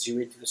plagues, as you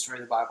read through the story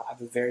of the Bible,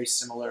 have a very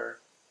similar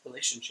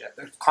relationship.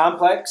 They're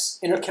complex,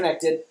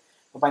 interconnected,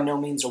 but by no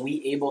means are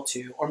we able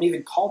to, or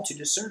even called to,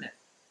 discern it.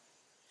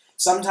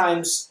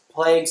 Sometimes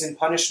plagues and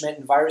punishment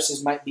and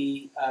viruses might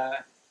be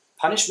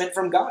punishment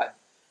from God.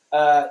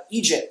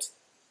 Egypt,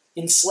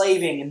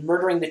 enslaving and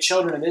murdering the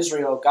children of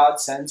Israel,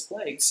 God sends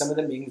plagues, some of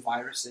them being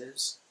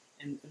viruses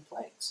and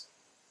plagues.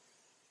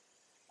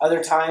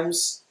 Other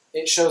times,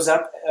 it shows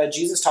up,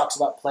 Jesus talks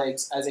about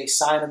plagues as a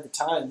sign of the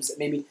times, that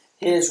maybe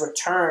his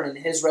return and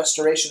his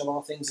restoration of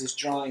all things is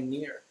drawing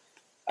near.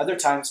 Other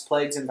times,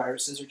 plagues and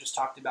viruses are just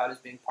talked about as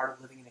being part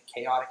of living in a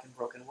chaotic and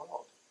broken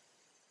world.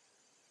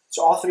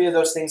 So all three of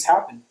those things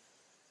happen.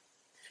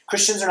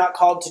 Christians are not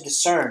called to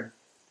discern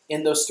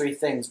in those three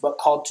things, but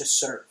called to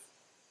serve.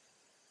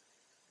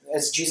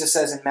 as Jesus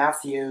says in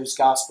Matthew's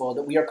gospel,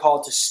 that we are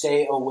called to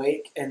stay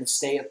awake and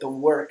stay at the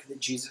work that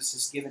Jesus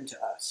has given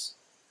to us,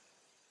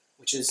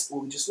 which is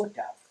what we just looked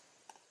at,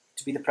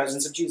 to be the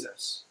presence of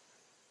Jesus,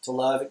 to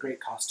love at great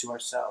cost to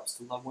ourselves,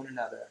 to love one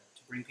another,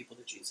 to bring people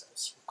to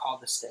Jesus. We're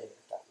called to stay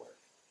at that work.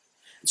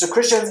 And so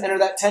Christians enter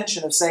that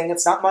tension of saying,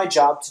 it's not my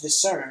job to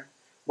discern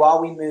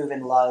while we move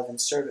in love and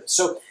service.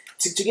 So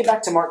to get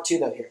back to Mark 2,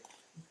 though, here,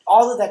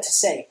 all of that to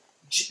say,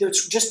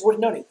 it's just worth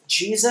noting,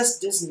 Jesus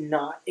does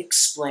not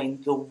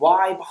explain the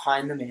why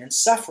behind the man's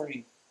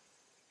suffering.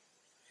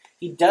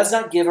 He does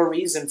not give a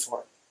reason for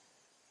it.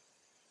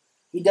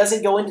 He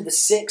doesn't go into the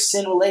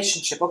sick-sin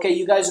relationship. Okay,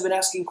 you guys have been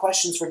asking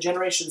questions for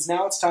generations.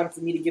 Now it's time for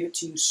me to give it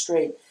to you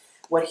straight.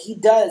 What he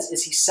does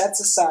is he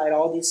sets aside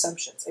all the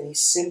assumptions, and he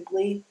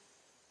simply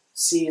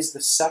sees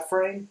the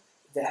suffering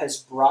that has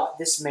brought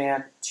this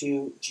man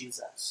to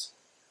Jesus.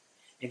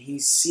 And he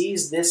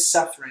sees this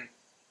suffering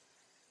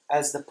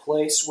as the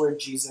place where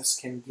Jesus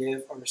can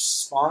give a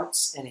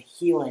response and a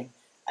healing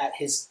at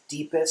his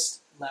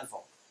deepest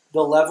level,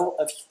 the level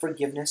of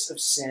forgiveness of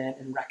sin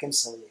and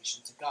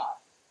reconciliation to God.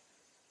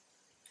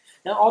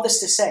 Now, all this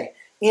to say,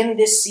 in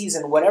this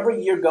season, whatever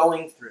you're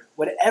going through,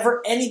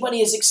 whatever anybody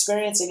is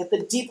experiencing at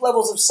the deep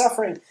levels of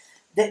suffering,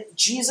 that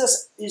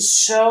Jesus is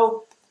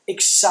so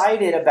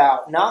excited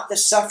about, not the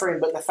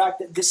suffering, but the fact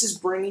that this is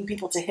bringing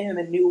people to him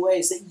in new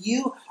ways, that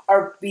you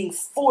are being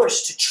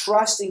forced to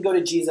trust and go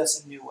to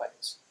Jesus in new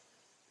ways.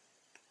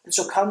 And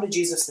so come to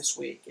Jesus this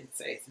week in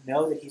faith.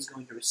 Know that he's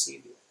going to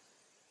receive you.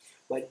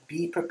 But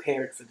be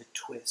prepared for the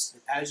twist,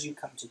 that as you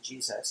come to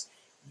Jesus,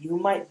 you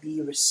might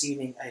be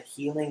receiving a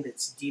healing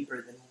that's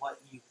deeper than what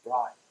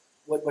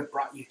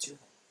brought you to him.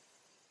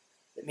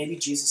 That maybe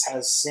Jesus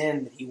has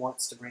sin that he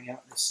wants to bring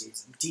out this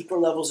season. Deeper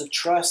levels of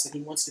trust that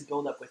he wants to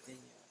build up within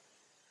you.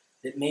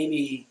 That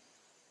maybe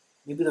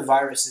the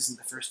virus isn't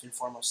the first and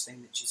foremost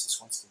thing that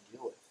Jesus wants to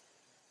deal with.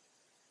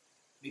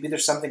 Maybe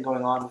there's something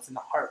going on within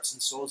the hearts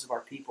and souls of our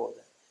people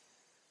that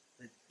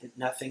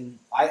nothing,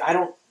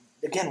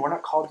 again, we're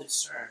not called to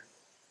discern.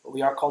 What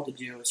we are called to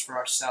do is for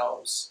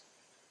ourselves,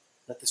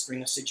 let this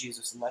bring us to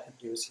Jesus and let him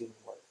do his healing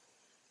work.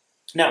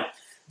 Now,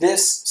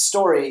 this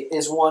story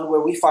is one where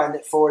we find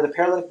that for the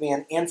paralytic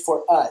man and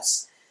for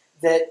us,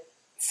 that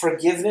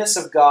forgiveness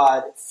of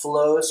God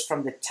flows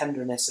from the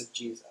tenderness of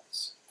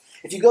Jesus.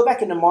 If you go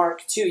back into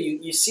Mark 2,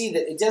 you see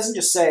that it doesn't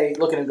just say,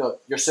 look at him and go,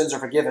 your sins are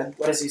forgiven.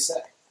 What does he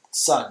say?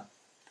 Son.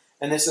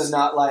 And this is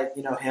not like,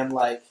 him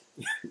like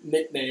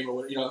nickname or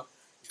what,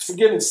 it's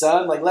forgiven,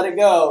 son, like let it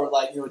go. Or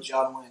like,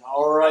 John Wayne,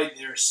 all right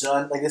there,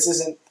 son. Like this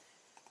isn't,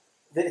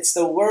 it's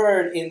the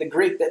word in the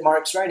Greek that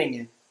Mark's writing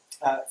in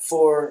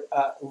for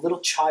a little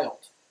child.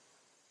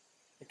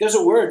 Like there's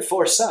a word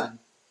for son.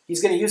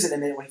 He's going to use it in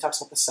a minute when he talks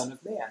about the Son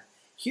of Man.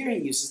 Here he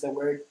uses the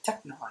word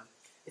teknon.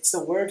 It's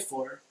the word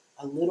for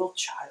a little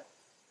child.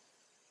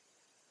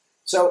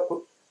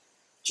 So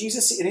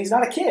Jesus, and he's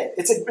not a kid.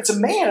 It's a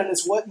man,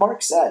 is what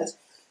Mark says.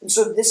 And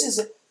so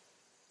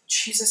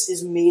Jesus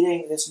is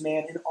meeting this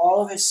man in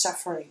all of his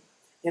suffering,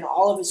 in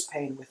all of his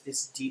pain with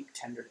this deep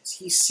tenderness.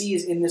 He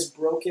sees in this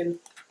broken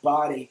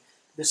body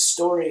the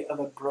story of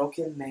a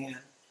broken man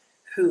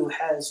who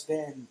has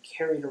been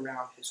carried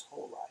around his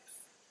whole life,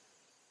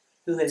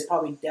 who has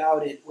probably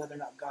doubted whether or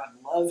not God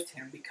loved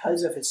him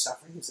because of his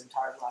suffering his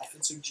entire life.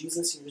 And so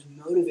Jesus here is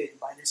motivated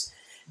by this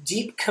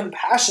deep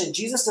compassion.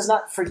 Jesus does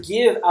not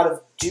forgive out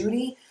of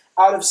duty,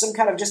 out of some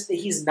kind of just that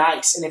he's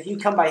nice. And if you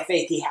come by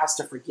faith, he has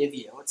to forgive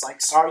you. It's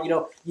like, sorry,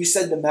 you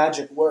said the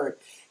magic word.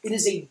 It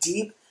is a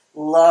deep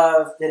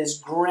love that is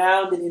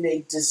grounded in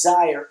a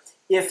desire.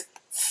 If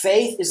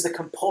faith is the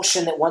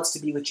compulsion that wants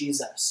to be with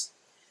Jesus,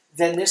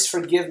 then this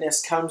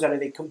forgiveness comes out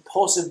of a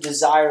compulsive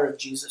desire of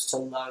Jesus to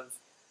love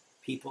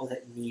people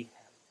that need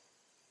him.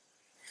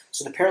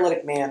 So the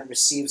paralytic man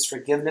receives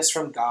forgiveness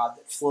from God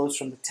that flows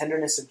from the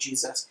tenderness of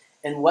Jesus,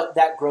 and what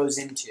that grows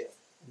into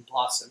and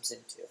blossoms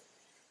into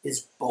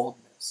is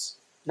boldness.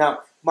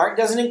 Now, Mark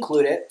doesn't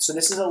include it, so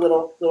this is a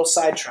little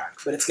sidetrack,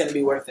 but it's going to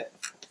be worth it.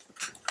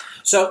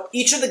 So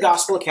each of the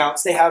gospel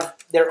accounts, they have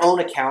their own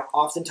account,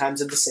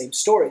 oftentimes of the same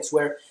stories,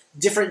 where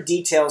different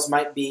details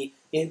might be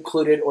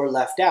included or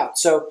left out.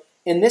 So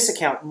in this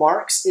account,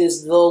 Mark's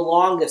is the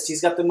longest.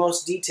 He's got the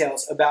most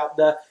details about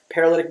the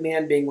paralytic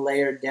man being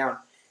layered down.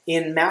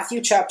 In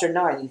Matthew chapter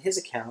 9, in his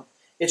account,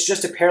 it's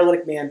just a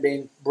paralytic man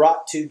being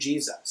brought to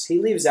Jesus. He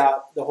leaves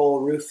out the whole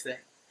roof thing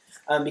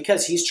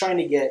because he's trying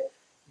to get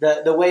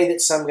the way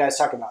that some guys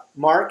talk about.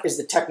 Mark is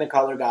the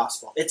Technicolor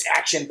gospel. It's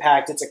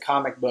action-packed. It's a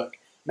comic book.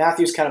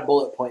 Matthew's kind of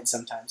bullet point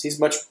sometimes. He's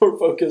much more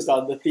focused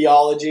on the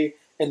theology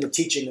and the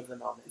teaching of the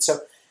moment. So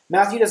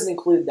Matthew doesn't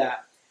include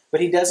that, but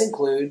he does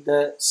include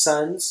the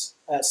son,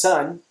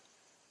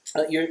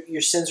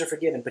 your sins are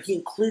forgiven. But he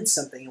includes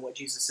something in what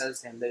Jesus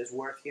says to him that is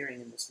worth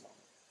hearing in this moment.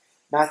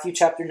 Matthew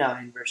chapter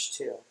 9, verse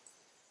 2.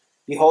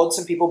 Behold,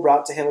 some people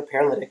brought to him a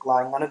paralytic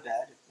lying on a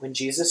bed. When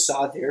Jesus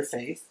saw their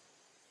faith,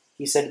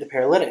 he said to the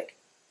paralytic,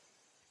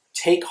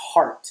 take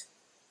heart,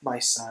 my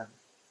son,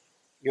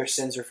 your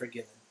sins are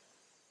forgiven.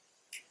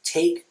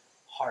 Take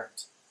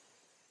heart.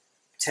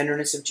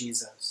 Tenderness of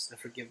Jesus, the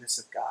forgiveness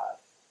of God.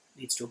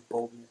 leads to a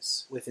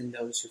boldness within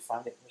those who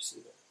find it and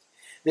receive it.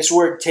 This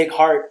word, take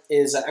heart,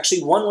 is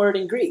actually one word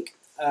in Greek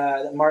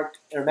that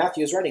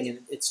Matthew is writing in.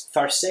 It's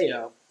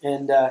tharseo.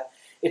 And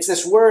it's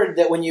this word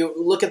that when you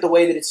look at the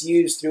way that it's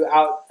used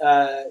throughout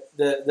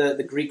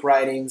the Greek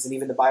writings and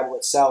even the Bible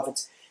itself,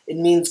 it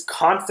means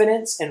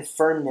confidence and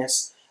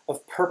firmness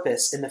of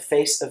purpose in the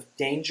face of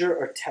danger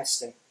or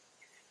testing.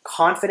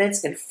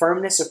 Confidence and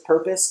firmness of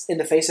purpose in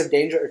the face of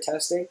danger or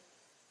testing.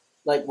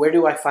 Like, where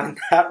do I find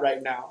that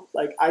right now?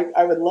 Like,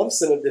 I would love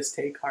some of this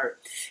take heart.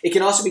 It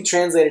can also be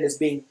translated as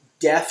being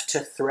deaf to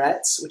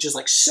threats, which is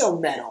like so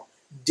metal.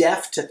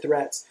 Deaf to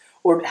threats.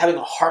 Or having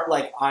a heart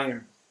like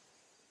iron.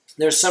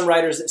 There's some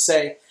writers that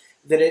say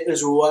that it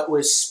is what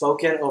was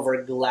spoken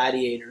over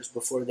gladiators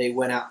before they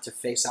went out to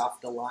face off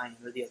the lion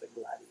or the other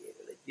gladiator.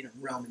 They,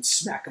 run and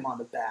smack him on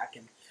the back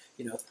and,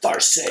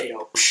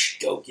 tharseo,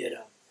 go get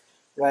him,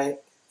 right?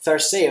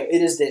 Tharseo,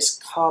 it is this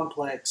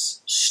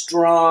complex,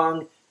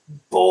 strong,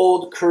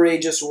 bold,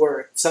 courageous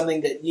word,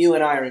 something that you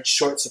and I are in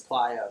short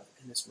supply of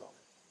in this moment.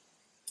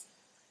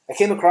 I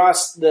came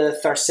across the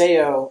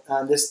tharseo,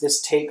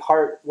 this take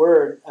heart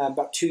word,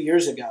 about 2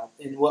 years ago,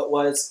 in what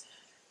was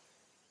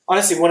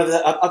honestly one of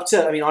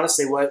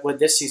the what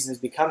this season is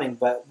becoming,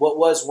 but what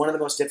was one of the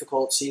most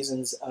difficult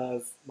seasons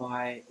of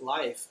my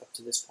life up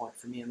to this point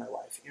for me and my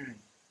wife, Erin.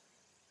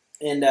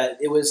 And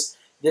it was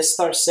this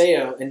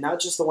tharseo, and not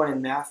just the one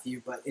in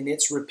Matthew, but in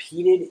its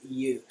repeated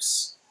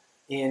use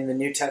in the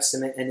New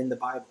Testament and in the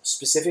Bible,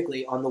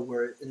 specifically on the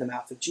word in the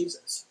mouth of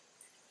Jesus.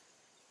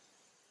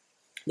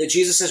 That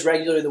Jesus is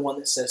regularly the one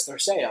that says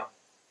tharseo.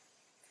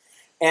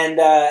 And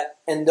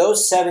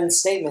those 7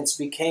 statements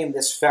became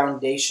this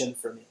foundation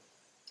for me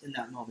in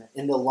that moment,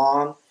 in the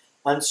long,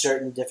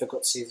 uncertain,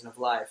 difficult season of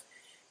life.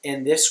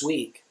 And this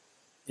week,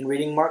 in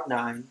reading Mark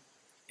 9,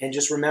 and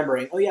just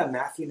remembering, oh yeah,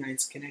 Matthew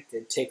 9's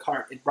connected, take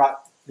heart, it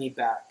brought me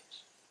back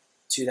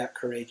to that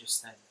courageous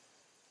thing.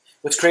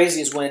 What's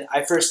crazy is when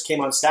I first came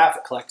on staff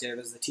at Collective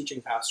as the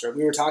teaching pastor,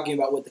 we were talking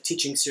about what the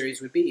teaching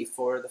series would be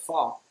for the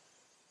fall.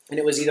 And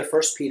it was either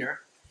 1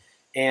 Peter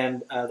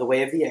and the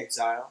way of the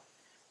exile,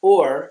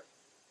 or,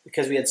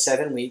 because we had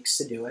 7 weeks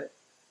to do it,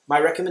 my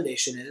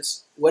recommendation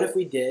is, what if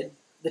we did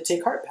the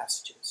take heart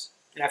passages?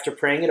 And after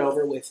praying it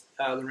over with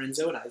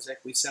Lorenzo and Isaac,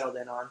 we settled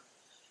in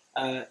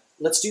on,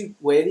 let's do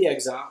way of the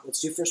exile,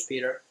 let's do 1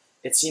 Peter.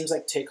 It seems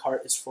like take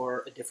heart is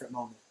for a different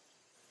moment,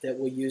 that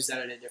we'll use that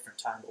at a different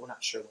time, but we're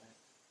not sure when.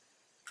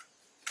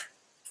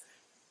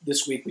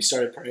 This week we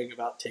started praying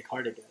about take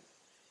heart again.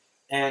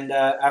 And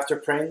after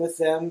praying with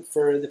them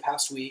for the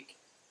past week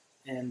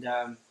and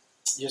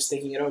just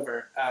thinking it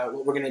over,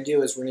 what we're going to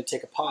do is we're going to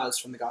take a pause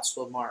from the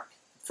Gospel of Mark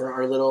for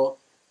our little,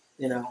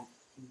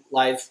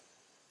 live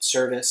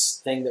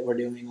service thing that we're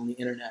doing on the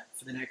internet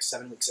for the next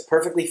 7 weeks. It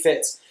perfectly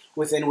fits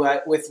with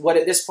what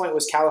at this point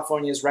was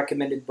California's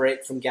recommended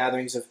break from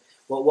gatherings of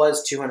what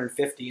was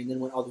 250 and then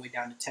went all the way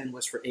down to 10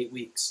 was for 8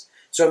 weeks.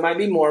 So it might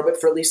be more,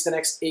 but for at least the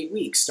next 8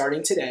 weeks,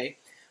 starting today,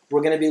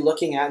 we're going to be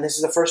looking at, and this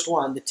is the first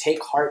one, the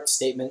take heart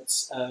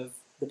statements of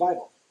the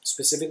Bible,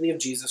 specifically of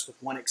Jesus, with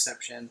one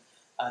exception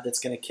that's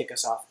going to kick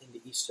us off into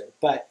Easter.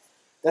 But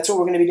that's what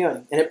we're going to be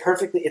doing. And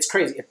it's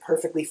crazy. It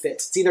perfectly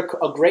fits. It's either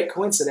a great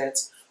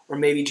coincidence or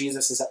maybe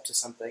Jesus is up to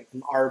something.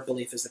 And our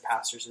belief as the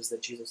pastors is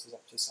that Jesus is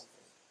up to something.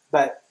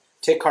 But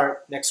take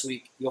heart next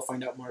week. You'll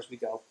find out more as we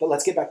go. But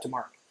let's get back to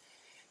Mark.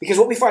 Because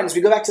what we find is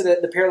we go back to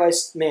the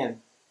paralyzed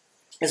man,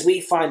 as we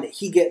find that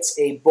he gets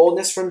a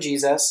boldness from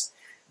Jesus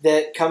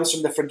that comes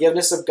from the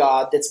forgiveness of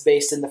God that's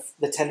based in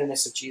the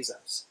tenderness of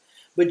Jesus.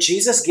 But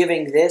Jesus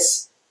giving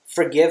this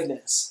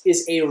forgiveness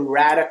is a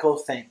radical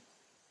thing,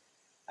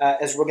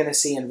 as we're going to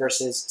see in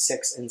verses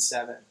 6 and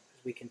 7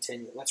 as we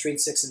continue. Let's read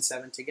 6 and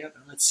 7 together.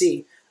 Let's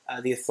see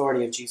the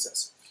authority of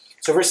Jesus.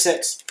 So verse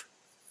 6,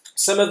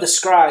 some of the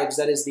scribes,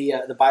 that is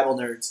the Bible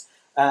nerds,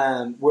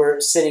 were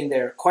sitting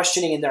there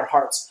questioning in their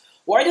hearts,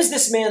 why does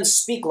this man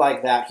speak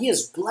like that? He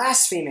is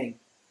blaspheming.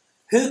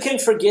 Who can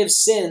forgive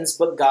sins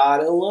but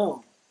God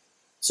alone?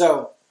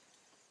 So,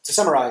 to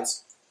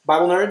summarize,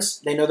 Bible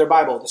nerds, they know their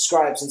Bible, the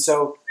scribes. And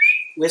so,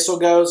 whistle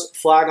goes,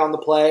 flag on the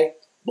play,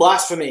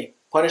 blasphemy,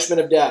 punishment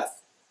of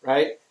death,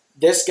 right?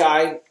 This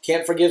guy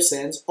can't forgive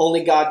sins.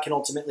 Only God can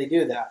ultimately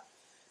do that.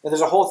 Now,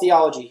 there's a whole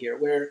theology here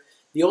where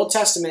the Old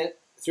Testament,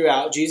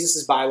 throughout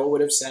Jesus' Bible,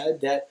 would have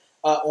said that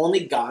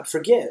only God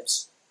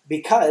forgives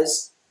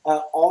because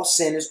all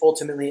sin is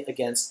ultimately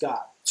against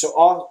God.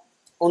 So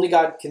only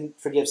God can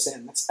forgive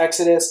sin. That's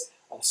Exodus,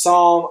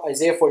 Psalm,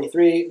 Isaiah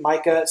 43,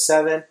 Micah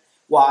 7.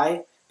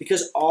 Why?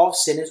 Because all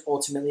sin is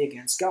ultimately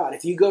against God.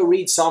 If you go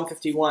read Psalm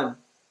 51,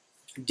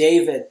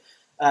 David,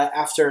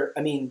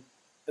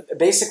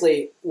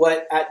 basically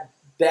what at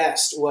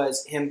best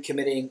was him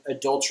committing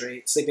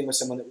adultery, sleeping with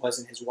someone that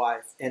wasn't his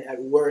wife, and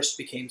at worst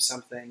became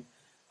something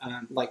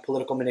like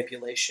political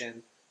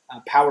manipulation,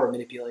 power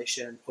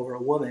manipulation over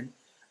a woman,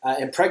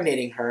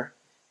 impregnating her,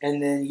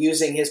 and then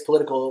using his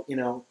political,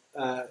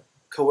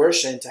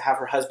 coercion to have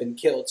her husband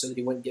killed so that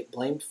he wouldn't get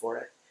blamed for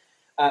it.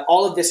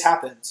 All of this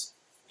happens.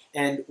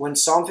 And when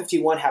Psalm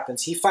 51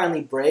 happens, he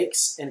finally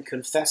breaks and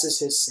confesses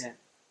his sin.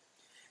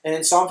 And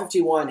in Psalm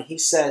 51, he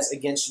says,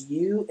 against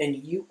you and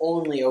you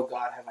only, O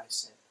God, have I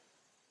sinned.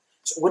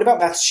 So what about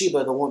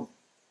Bathsheba, the woman?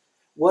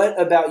 What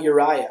about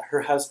Uriah,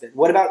 her husband?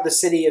 What about the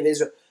city of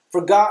Israel?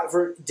 For God,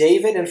 for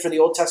David and for the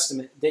Old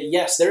Testament, that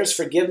yes, there is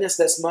forgiveness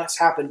that must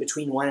happen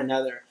between one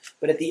another.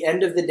 But at the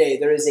end of the day,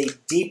 there is a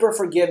deeper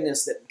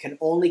forgiveness that can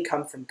only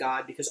come from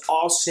God, because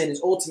all sin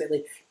is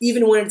ultimately,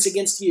 even when it's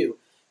against you,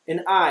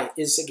 and I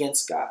is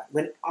against God.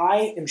 When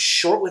I am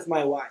short with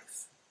my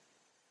wife,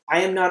 I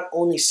am not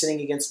only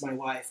sinning against my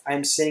wife, I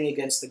am sinning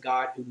against the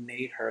God who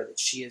made her, that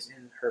she is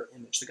in her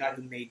image, the God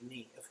who made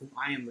me, of whom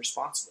I am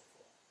responsible.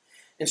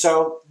 And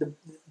so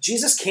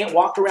Jesus can't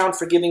walk around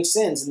forgiving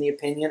sins in the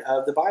opinion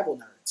of the Bible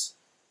nerds,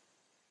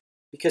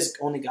 because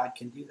only God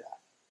can do that.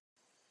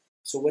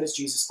 So what does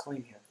Jesus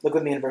claim here? Look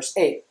with me in verse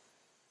 8.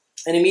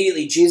 And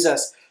immediately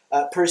Jesus,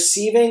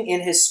 perceiving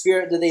in his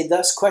spirit that they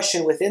thus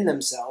question within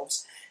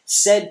themselves,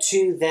 said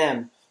to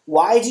them,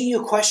 why do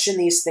you question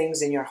these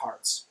things in your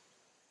hearts?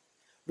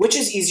 Which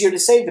is easier to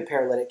say to the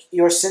paralytic,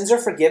 your sins are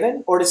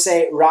forgiven, or to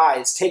say,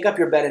 rise, take up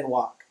your bed and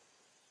walk?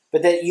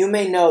 But that you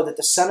may know that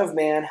the Son of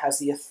Man has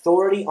the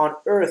authority on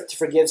earth to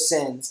forgive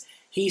sins,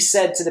 he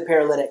said to the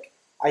paralytic,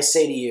 I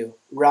say to you,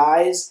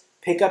 rise,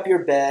 pick up your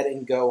bed,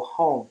 and go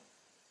home.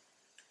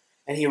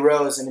 And he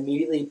rose and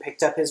immediately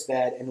picked up his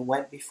bed and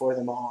went before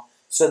them all,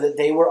 so that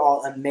they were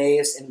all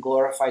amazed and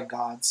glorified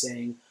God,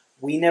 saying,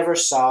 we never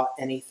saw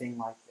anything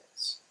like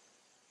this.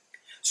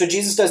 So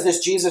Jesus does this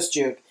Jesus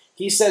juke.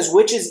 He says,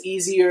 which is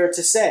easier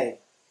to say?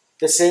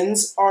 The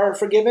sins are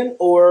forgiven,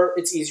 or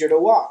it's easier to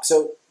walk?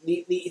 So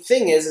the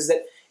thing is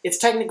that it's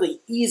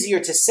technically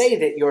easier to say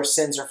that your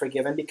sins are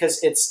forgiven,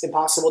 because it's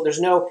impossible. There's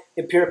no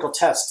empirical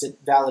test to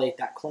validate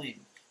that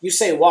claim. You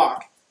say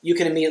walk, you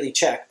can immediately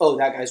check, oh,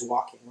 that guy's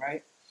walking,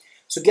 right?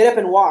 So get up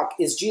and walk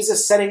is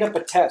Jesus setting up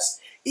a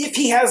test. If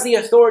he has the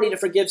authority to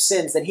forgive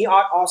sins, then he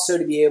ought also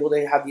to be able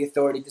to have the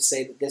authority to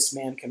say that this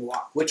man can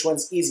walk. Which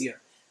one's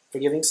easier?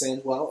 Forgiving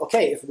sins? Well,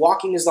 okay, if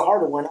walking is the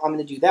harder one, I'm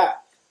going to do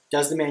that.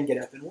 Does the man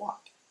get up and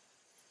walk?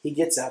 He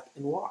gets up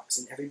and walks,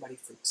 and everybody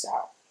freaks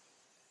out.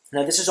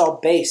 Now, this is all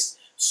based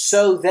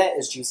so that,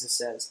 as Jesus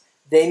says,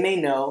 they may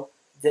know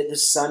that the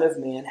Son of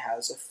Man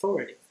has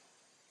authority.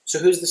 So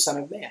who's the Son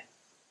of Man?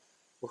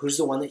 Well, who's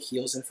the one that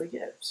heals and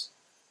forgives?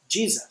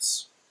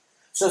 Jesus.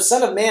 So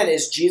Son of Man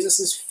is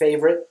Jesus'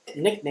 favorite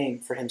nickname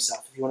for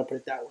himself, if you want to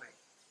put it that way.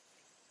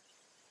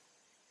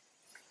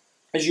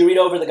 As you read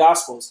over the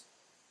Gospels,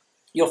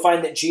 you'll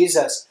find that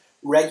Jesus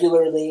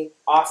regularly,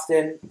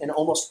 often, and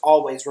almost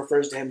always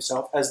refers to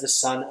himself as the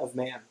Son of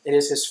Man. It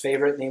is his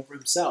favorite name for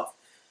himself.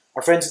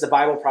 Our friends at the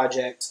Bible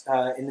Project,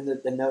 and in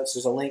the notes,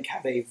 there's a link,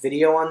 have a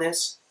video on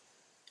this,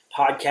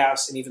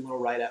 podcasts, and even little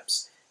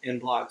write-ups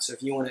and blogs. So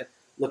if you want to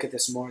look at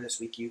this more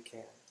this week, you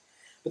can.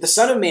 But the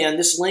Son of Man,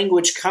 this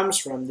language comes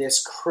from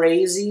this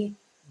crazy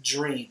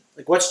dream.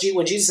 Like,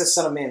 when Jesus says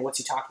Son of Man, what's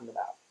he talking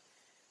about?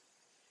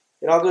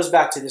 It all goes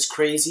back to this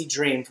crazy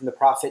dream from the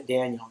prophet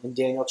Daniel in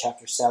Daniel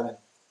chapter 7,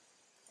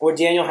 where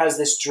Daniel has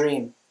this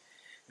dream.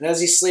 And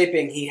as he's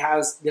sleeping, he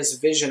has this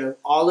vision of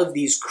all of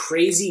these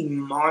crazy,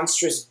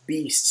 monstrous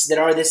beasts that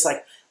are this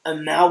like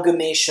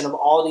amalgamation of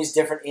all these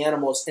different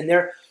animals. And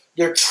they're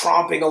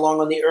tromping along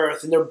on the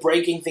earth, and they're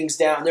breaking things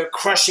down. They're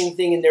crushing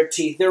things in their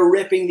teeth. They're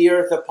ripping the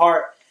earth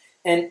apart.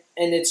 And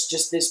it's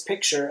just this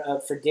picture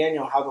of, for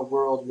Daniel, how the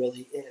world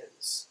really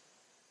is.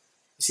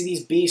 You see,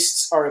 these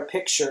beasts are a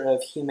picture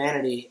of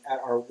humanity at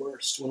our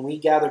worst. When we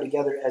gather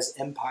together as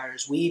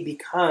empires, we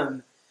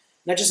become,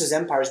 not just as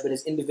empires, but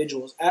as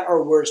individuals, at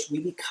our worst, we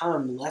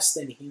become less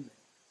than human.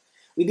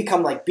 We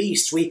become like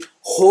beasts. We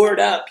hoard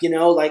up,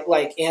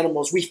 like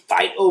animals. We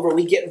fight over.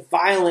 We get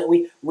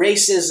violent.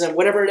 Racism,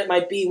 whatever it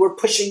might be, we're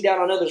pushing down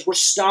on others. We're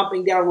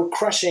stomping down. We're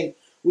crushing.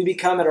 We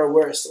become at our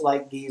worst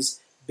like these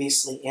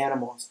beastly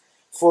animals.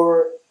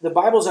 For the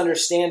Bible's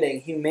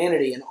understanding,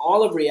 humanity and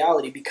all of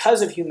reality,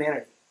 because of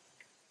humanity,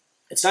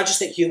 it's not just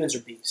that humans are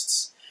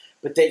beasts,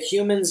 but that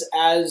humans,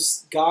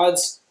 as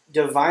God's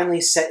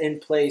divinely set in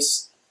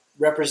place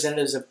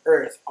representatives of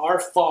earth, our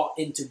fall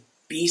into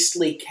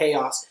beastly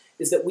chaos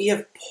is that we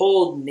have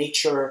pulled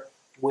nature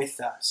with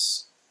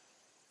us.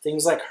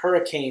 Things like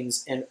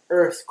hurricanes and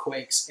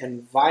earthquakes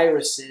and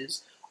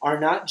viruses are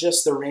not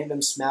just the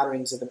random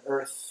smatterings of an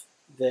earth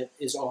that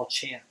is all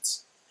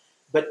chance,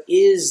 but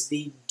is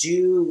the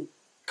due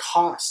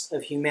cost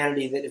of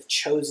humanity that have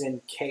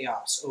chosen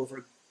chaos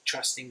over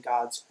trusting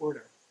God's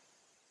order.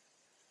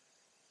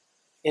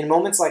 In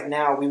moments like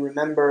now, we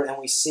remember and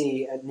we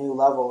see at new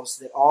levels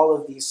that all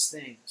of these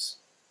things,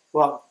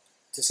 well,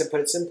 to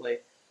put it simply,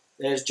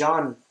 as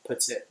John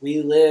puts it,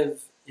 we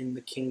live in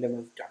the kingdom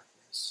of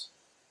darkness.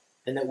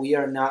 And that we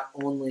are not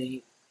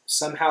only,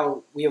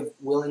 somehow we have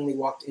willingly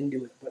walked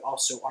into it, but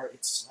also are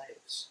its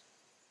slaves.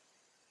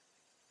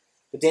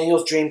 But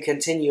Daniel's dream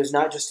continues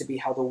not just to be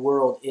how the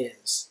world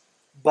is,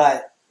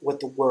 but what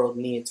the world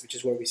needs, which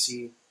is where we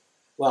see,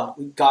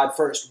 God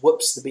first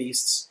whoops the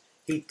beasts.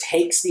 He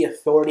takes the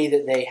authority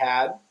that they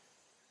had,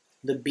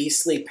 the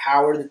beastly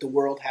power that the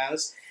world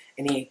has,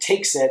 and he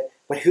takes it,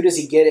 but who does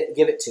he give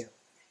it to?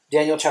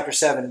 Daniel chapter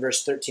 7,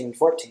 verse 13 and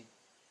 14.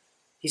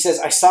 He says,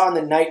 I saw in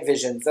the night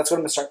visions. That's what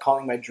I'm going to start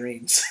calling my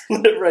dreams.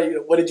 Right?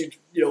 What did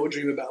you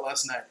dream about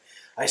last night?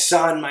 I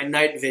saw in my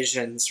night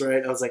visions,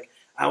 right? I was like,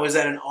 I was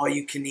at an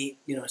all-you-can-eat,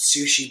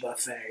 sushi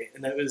buffet,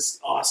 and that was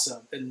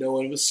awesome, and no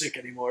one was sick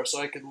anymore, so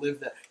I could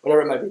live that.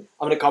 Whatever it might be.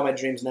 I'm going to call my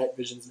dreams night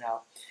visions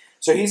now.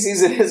 So he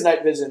sees in his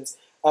night visions,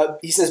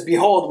 he says,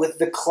 behold, with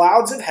the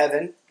clouds of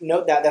heaven,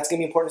 note that's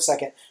going to be important in a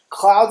second,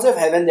 clouds of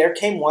heaven, there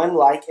came one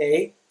like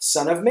a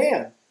son of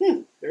man.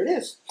 There it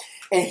is.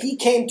 And he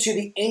came to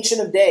the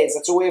Ancient of Days.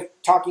 That's a way of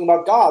talking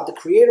about God, the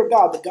Creator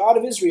God, the God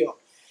of Israel.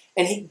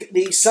 And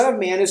the Son of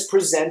Man is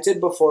presented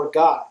before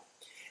God.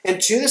 And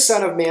to the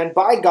Son of Man,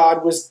 by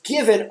God, was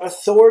given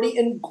authority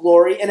and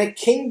glory and a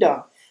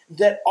kingdom,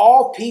 that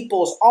all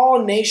peoples,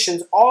 all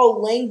nations,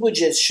 all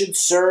languages should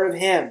serve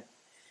him.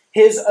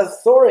 His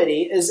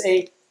authority is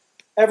a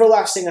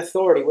everlasting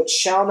authority, which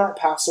shall not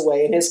pass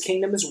away, and his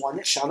kingdom is one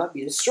that shall not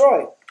be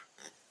destroyed.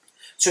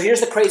 So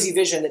here's the crazy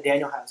vision that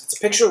Daniel has. It's a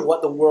picture of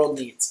what the world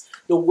needs.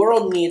 The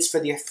world needs for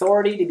the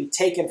authority to be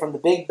taken from the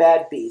big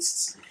bad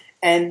beasts.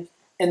 And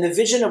the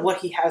vision of what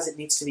he has it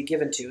needs to be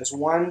given to is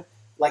one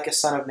like a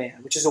son of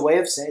man, which is a way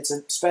of saying, it's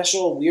a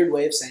special, weird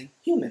way of saying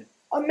human,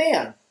 a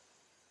man.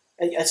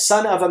 A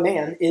son of a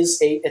man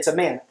it's a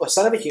man. A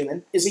son of a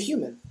human is a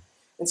human.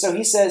 And so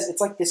he says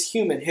it's like this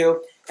human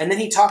who, and then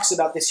he talks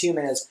about this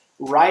human as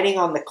riding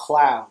on the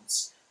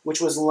clouds,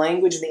 which was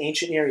language in the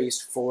ancient Near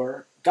East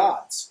for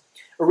gods.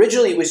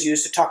 Originally, it was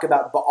used to talk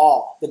about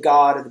Baal, the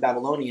god of the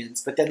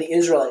Babylonians, but then the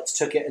Israelites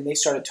took it and they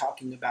started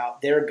talking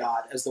about their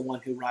God as the one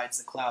who rides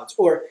the clouds.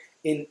 Or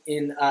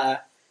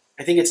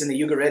I think it's in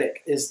the Ugaritic,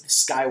 is the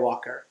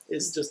Skywalker.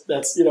 Is just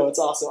that's it's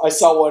awesome. I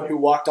saw one who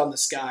walked on the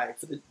sky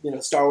for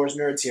the Star Wars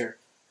nerds here.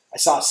 I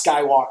saw a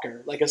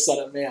Skywalker, like a son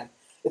of man.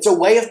 It's a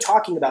way of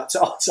talking about.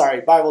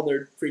 Bible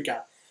nerd freak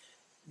out.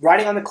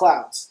 Riding on the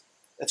clouds.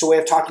 That's a way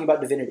of talking about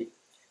divinity.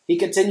 He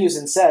continues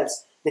and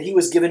says that he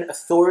was given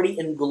authority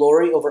and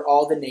glory over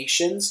all the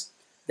nations.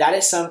 That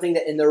is something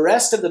that in the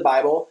rest of the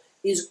Bible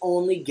is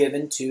only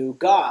given to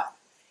God.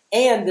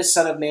 And the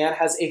Son of Man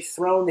has a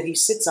throne that he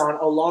sits on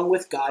along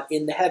with God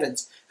in the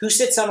heavens. Who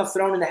sits on a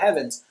throne in the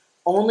heavens?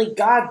 Only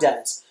God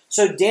does.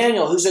 So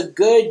Daniel, who's a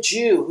good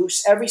Jew,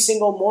 who's every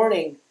single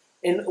morning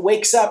and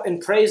wakes up and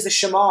prays the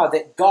Shema,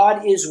 that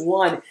God is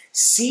one,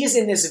 sees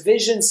in this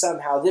vision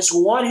somehow, this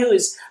one who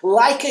is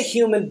like a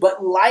human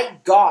but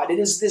like God. It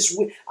is this,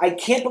 I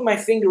can't put my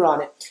finger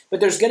on it, but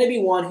there's going to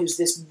be one who's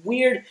this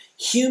weird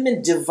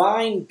human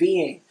divine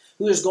being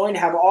who is going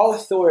to have all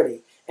authority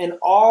and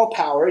all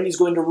power, and he's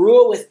going to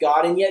rule with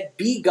God and yet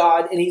be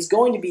God, and he's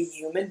going to be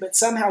human, but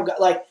somehow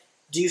God,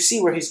 do you see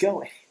where he's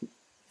going?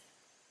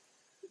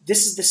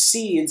 This is the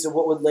seeds of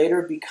what would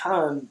later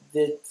become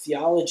the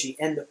theology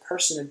and the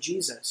person of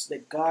Jesus,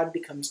 that God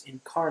becomes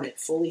incarnate,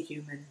 fully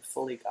human,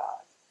 fully God.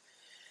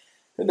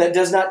 And that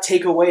does not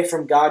take away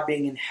from God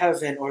being in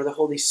heaven or the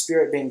Holy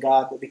Spirit being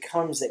God, but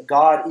becomes that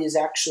God is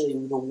actually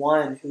the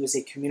one who is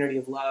a community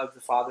of love,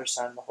 the Father,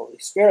 Son, and the Holy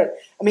Spirit.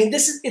 I mean,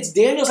 it's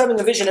Daniel's having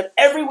a vision of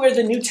everywhere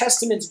the New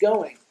Testament's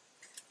going.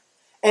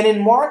 And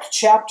in Mark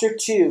chapter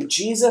 2,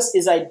 Jesus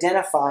is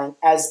identifying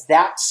as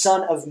that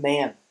Son of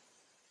Man.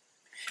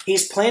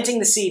 He's planting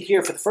the seed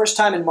here for the first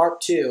time in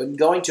Mark 2 and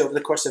going to, over the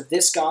course of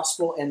this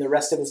gospel and the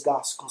rest of his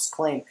gospels,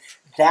 claim,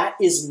 that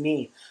is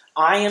me.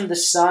 I am the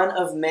Son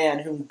of Man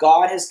whom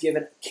God has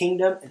given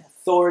kingdom and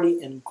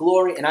authority and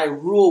glory, and I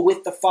rule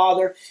with the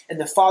Father, and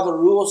the Father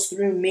rules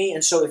through me.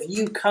 And so if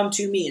you come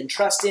to me and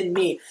trust in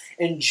me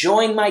and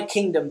join my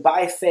kingdom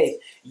by faith,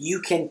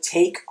 you can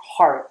take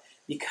heart,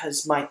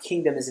 because my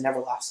kingdom is an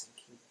everlasting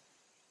kingdom.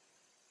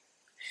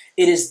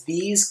 It is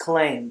these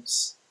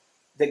claims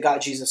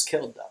that Jesus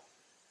killed, though.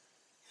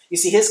 You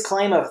see, his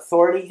claim of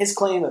authority, his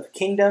claim of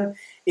kingdom,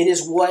 it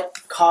is what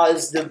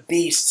caused the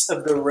beasts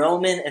of the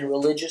Roman and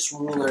religious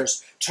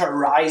rulers to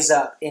rise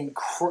up and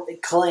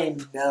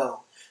claim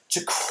no,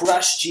 to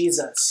crush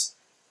Jesus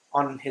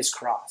on his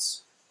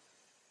cross.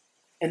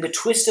 And the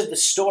twist of the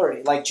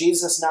story, like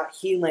Jesus not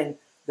healing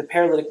the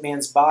paralytic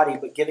man's body,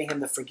 but giving him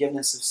the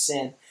forgiveness of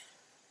sin,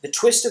 the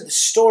twist of the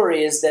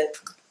story is that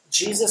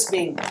Jesus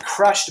being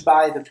crushed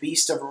by the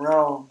beast of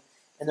Rome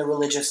and the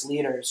religious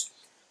leaders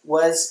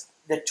was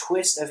the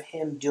twist of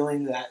him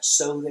doing that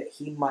so that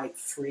he might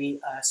free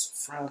us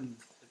from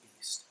the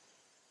beast,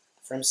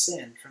 from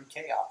sin, from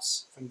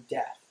chaos, from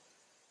death.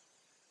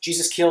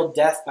 Jesus killed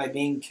death by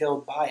being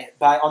killed by it.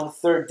 On the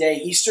third day,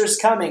 Easter's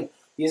coming.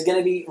 He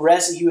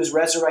was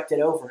resurrected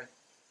over it.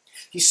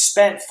 He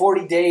spent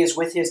 40 days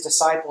with his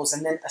disciples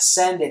and then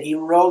ascended. He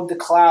rode the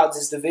clouds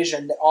as the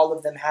vision that all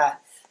of them had,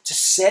 to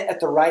sit at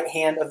the right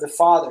hand of the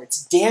Father.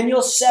 It's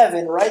Daniel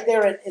 7 right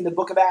there in the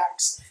book of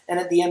Acts and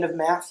at the end of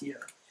Matthew.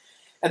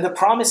 And the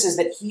promise is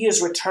that he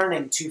is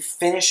returning to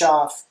finish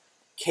off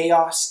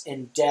chaos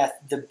and death,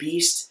 the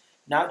beast,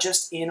 not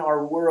just in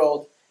our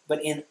world,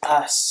 but in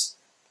us,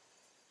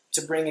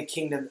 to bring a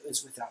kingdom that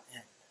is without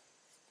end.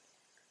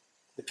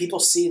 The people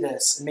see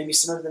this, and maybe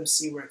some of them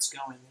see where it's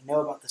going. They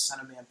know about the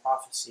Son of Man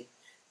prophecy,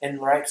 and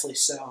rightfully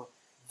so.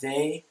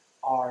 They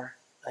are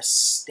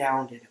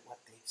astounded at what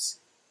they see.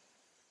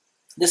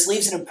 This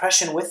leaves an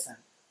impression with them.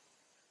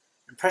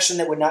 Impression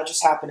that would not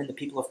just happen in the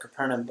people of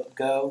Capernaum, but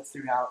go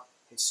throughout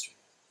history.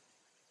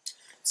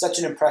 Such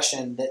an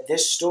impression that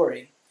this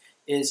story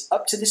is,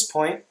 up to this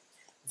point,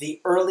 the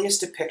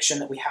earliest depiction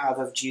that we have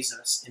of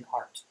Jesus in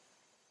art.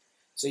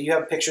 So you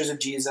have pictures of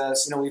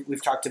Jesus,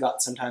 we've talked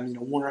about sometimes,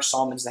 Warner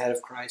Sallman's The Head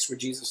of Christ, where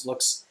Jesus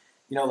looks,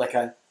 like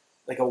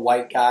a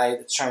white guy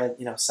that's trying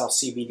to, sell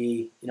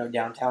CBD,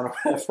 downtown or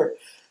whatever.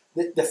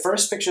 The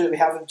first picture that we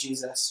have of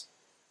Jesus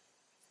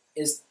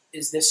is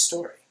this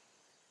story.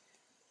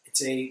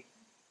 It's a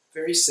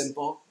very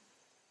simple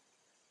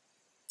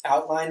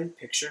outline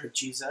picture of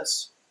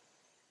Jesus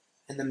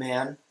and the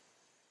man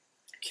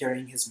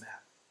carrying his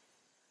mat.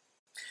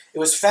 It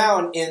was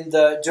found in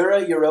the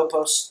Dura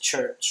Europos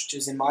Church, which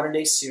is in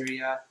modern-day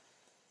Syria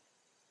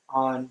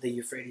on the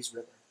Euphrates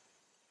River.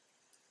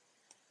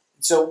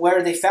 So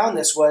where they found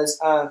this was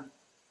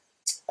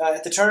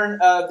at the turn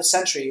of the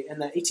century, in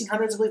the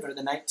 1800s, I believe, or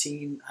the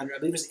 1900s, I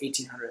believe it was the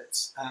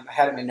 1800s. I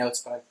had it in my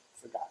notes, but I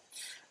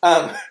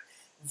forgot.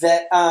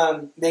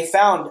 That they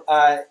found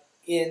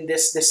in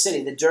this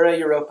city, the Dura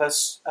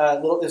Europos,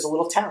 there's a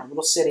little town,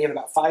 little city of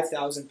about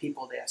 5,000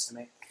 people, they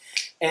estimate.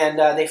 And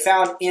they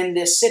found in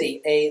this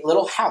city a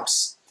little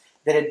house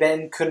that had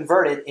been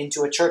converted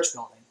into a church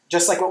building,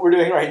 just like what we're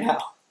doing right now.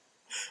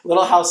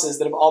 Little houses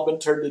that have all been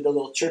turned into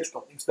little church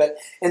buildings. But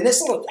in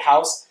this little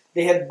house,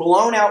 they had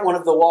blown out one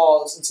of the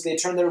walls, and so they had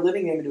turned their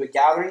living room into a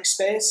gathering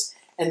space,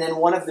 and then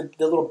one of the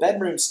little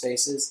bedroom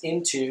spaces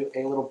into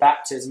a little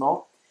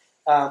baptismal,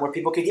 where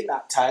people could get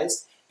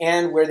baptized,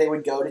 and where they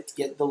would go to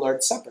get the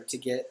Lord's Supper, to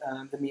get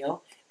the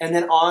meal. And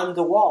then on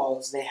the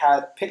walls, they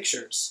had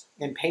pictures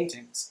and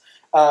paintings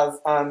of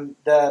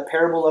the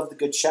parable of the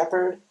Good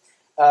Shepherd,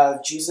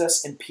 of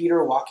Jesus and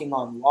Peter walking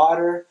on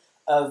water,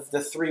 of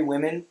the three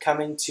women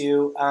coming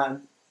to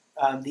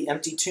the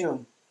empty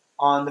tomb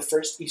on the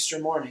first Easter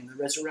morning,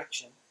 the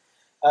resurrection,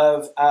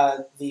 of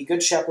the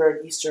Good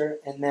Shepherd, Easter,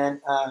 and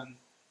then,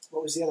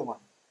 what was the other one?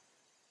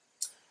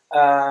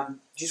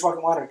 Jesus walking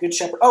on water, Good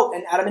Shepherd,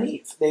 and Adam and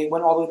Eve. They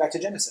went all the way back to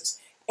Genesis.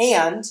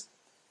 And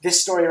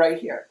this story right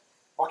here,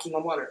 walking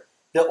on water.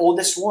 The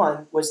oldest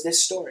one was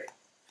this story.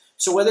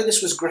 So whether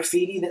this was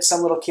graffiti that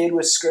some little kid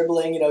was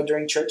scribbling,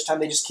 during church time,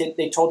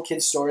 they told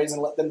kids stories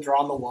and let them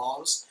draw on the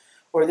walls,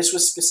 or this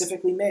was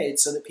specifically made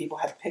so that people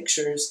had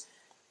pictures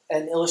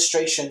and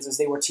illustrations as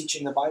they were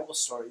teaching the Bible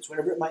stories,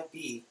 whatever it might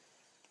be,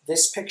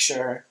 this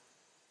picture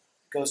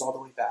goes all the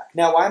way back.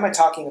 Now, why am I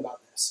talking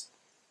about this?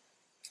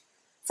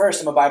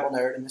 First, I'm a Bible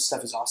nerd, and this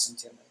stuff is awesome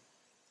to me.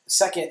 The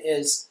second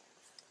is,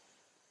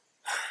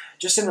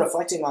 just in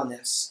reflecting on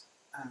this,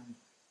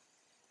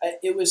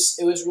 it was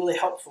really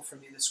helpful for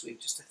me this week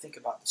just to think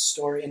about this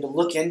story and to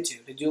look into,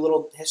 to do a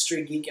little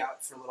history geek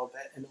out for a little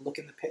bit, and to look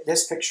in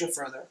this picture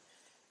further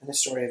and the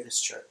story of this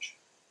church.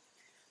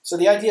 So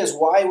the idea is,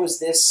 why was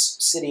this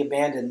city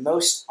abandoned?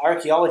 Most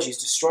archaeology is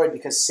destroyed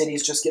because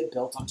cities just get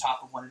built on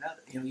top of one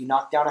another. You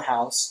knock down a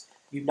house,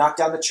 you knock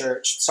down the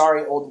church,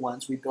 sorry, old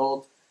ones, we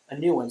build a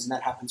new ones, and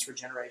that happens for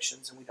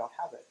generations, and we don't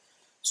have it.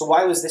 So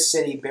why was this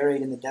city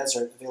buried in the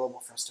desert available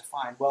for us to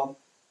find? Well,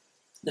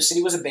 the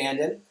city was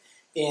abandoned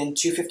in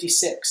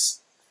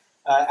 256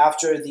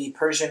 after the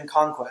Persian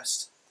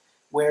conquest,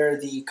 where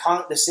the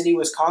city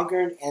was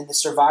conquered and the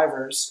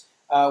survivors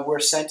were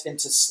sent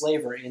into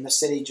slavery, and the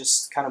city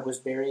just kind of was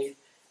buried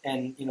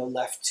and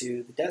left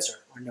to the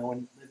desert where no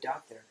one lived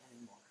out there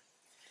anymore.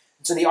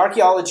 And so the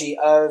archaeology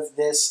of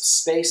this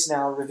space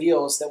now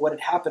reveals that what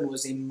had happened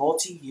was a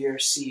multi-year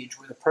siege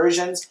where the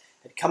Persians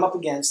had come up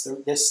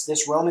against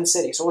this Roman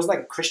city. So it wasn't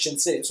like a Christian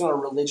city. It was not a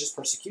religious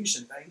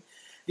persecution thing.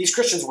 These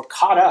Christians were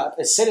caught up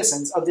as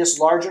citizens of this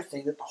larger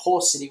thing that the whole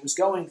city was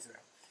going through,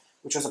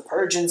 which was a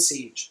Persian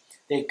siege.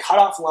 They had cut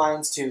off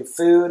lines to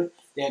food.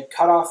 They had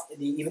cut off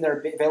even their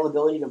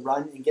availability to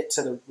run and get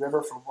to the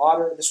river for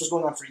water. This was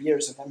going on for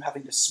years of them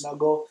having to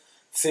smuggle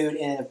food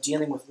in, of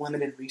dealing with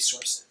limited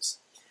resources.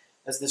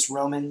 As this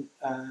Roman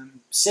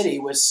city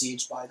was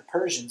sieged by the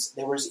Persians,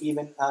 there was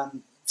even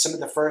some of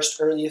the first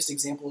earliest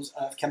examples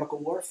of chemical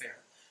warfare,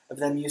 of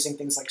them using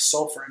things like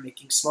sulfur and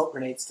making smoke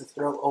grenades to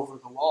throw over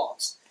the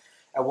walls.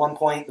 At one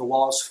point, the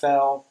walls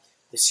fell,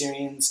 the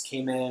Syrians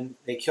came in,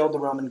 they killed the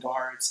Roman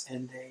guards,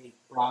 and they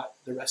brought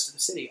the rest of the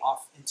city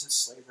off into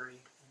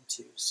slavery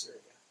into Syria.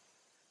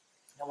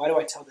 Now, why do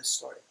I tell this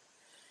story?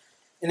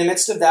 In the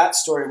midst of that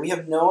story, we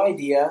have no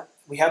idea.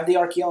 We have the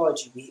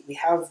archaeology, we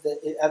have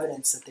the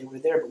evidence that they were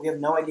there, but we have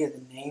no idea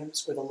the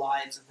names or the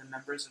lives of the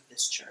members of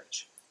this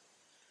church.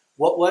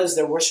 What was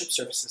their worship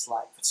services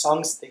like? What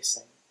songs did they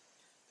sing?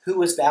 Who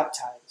was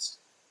baptized?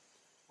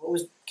 What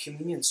was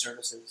communion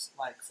services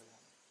like for them?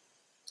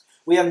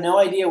 We have no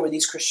idea where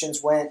these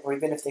Christians went, or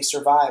even if they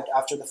survived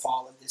after the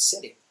fall of this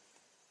city.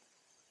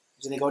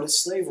 Did they go to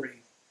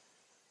slavery?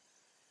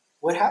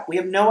 We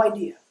have no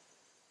idea.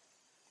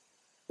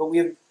 But we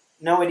have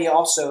no idea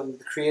also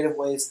the creative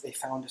ways that they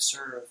found to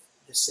serve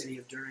the city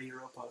of Dura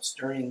Europos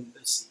during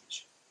the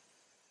siege.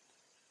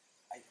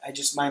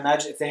 I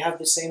imagine if they have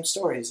the same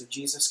stories of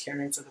Jesus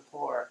caring for the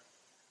poor,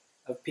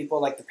 of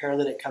people like the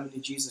paralytic coming to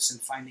Jesus and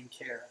finding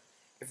care.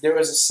 If there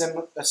was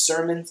a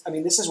sermon,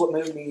 this is what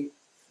moved me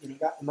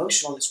got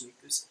emotional this week.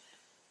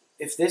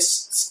 If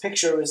this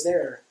picture was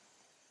there,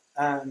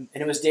 and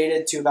it was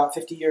dated to about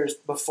 50 years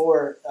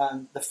before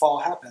the fall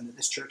happened, that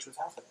this church was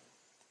happening,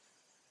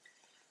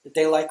 that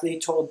they likely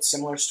told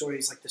similar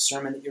stories like the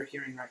sermon that you're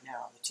hearing right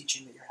now, the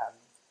teaching that you're having.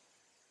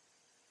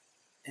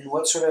 And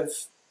what sort of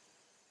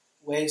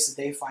ways did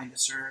they find to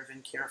serve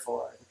and care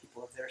for the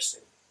people of their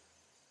city?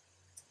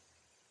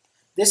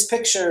 This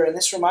picture and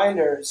this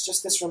reminder is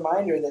just this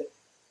reminder that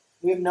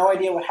we have no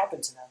idea what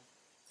happened to them.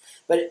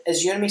 But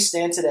as you and me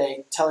stand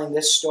today telling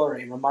this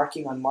story,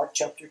 remarking on Mark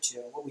chapter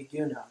 2, what we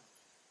do know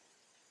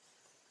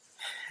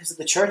is that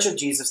the Church of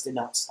Jesus did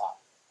not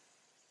stop.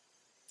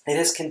 It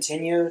has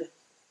continued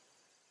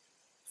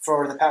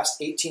for the past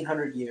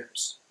 1,800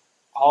 years,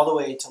 all the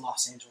way to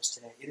Los Angeles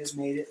today. It has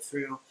made it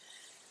through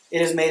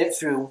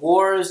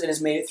wars, it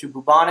has made it through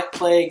bubonic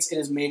plagues, it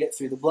has made it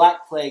through the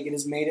Black Plague, it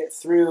has made it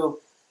through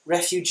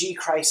refugee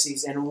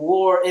crises and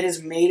war, it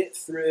has made it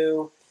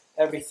through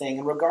everything.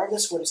 And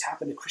regardless of what has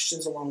happened to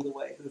Christians along the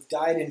way who have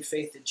died in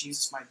faith that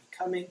Jesus might be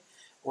coming,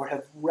 or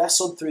have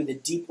wrestled through the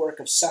deep work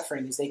of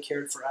suffering as they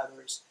cared for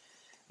others,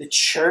 the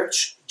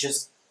church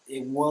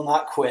it will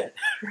not quit,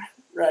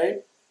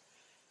 right?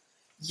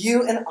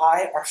 You and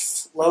I are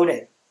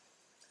floating.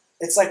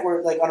 It's like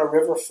we're like on a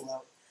river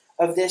float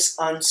of this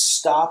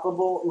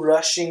unstoppable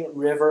rushing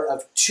river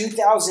of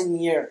 2,000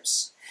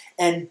 years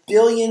and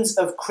billions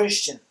of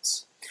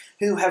Christians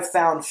who have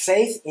found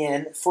faith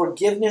in,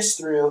 forgiveness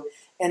through,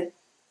 and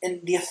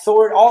the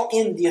authority, all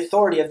in the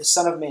authority of the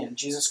Son of Man,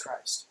 Jesus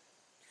Christ,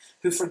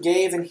 who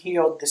forgave and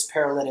healed this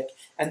paralytic,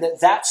 and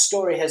that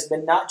story has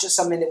been not just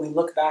something that we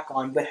look back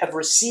on, but have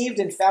received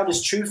and found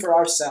as true for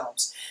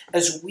ourselves,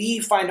 as we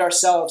find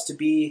ourselves to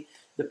be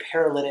the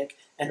paralytic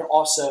and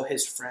also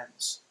his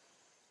friends,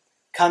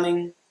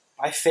 coming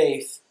by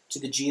faith to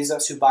the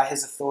Jesus who by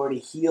his authority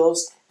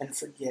heals and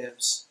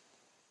forgives.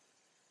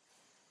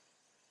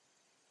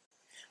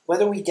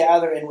 Whether we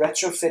gather in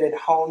retrofitted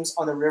homes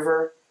on the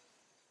river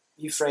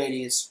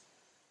Euphrates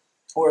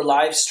or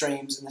live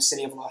streams in the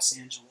city of Los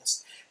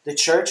Angeles, the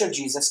Church of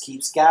Jesus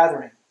keeps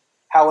gathering,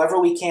 however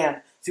we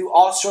can, through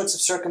all sorts of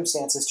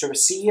circumstances, to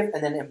receive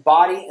and then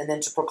embody and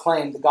then to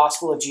proclaim the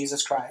gospel of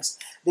Jesus Christ,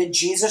 that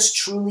Jesus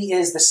truly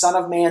is the Son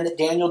of Man that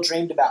Daniel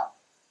dreamed about,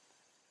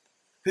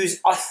 whose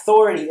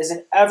authority is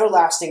an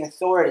everlasting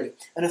authority,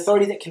 an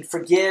authority that can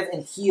forgive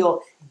and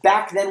heal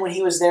back then when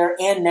he was there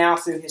and now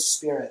through his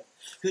Spirit,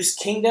 whose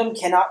kingdom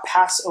cannot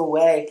pass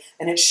away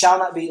and it shall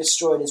not be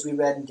destroyed, as we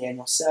read in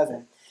Daniel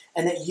 7.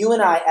 And that you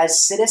and I,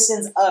 as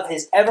citizens of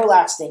his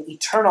everlasting,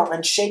 eternal,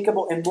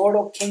 unshakable,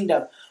 immortal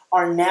kingdom,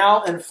 are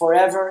now and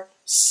forever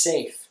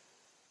safe.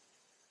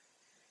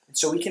 And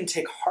so we can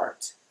take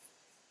heart.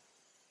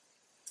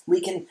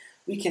 We can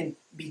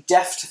be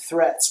deaf to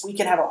threats. We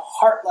can have a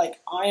heart like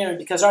iron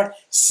because our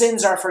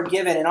sins are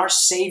forgiven and our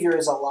Savior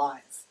is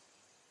alive.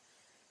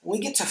 We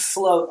get to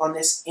float on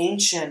this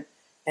ancient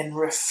and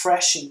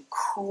refreshing,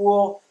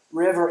 cool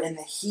river in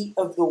the heat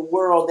of the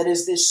world that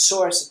is this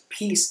source of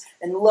peace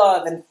and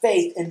love and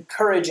faith and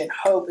courage and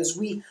hope as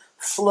we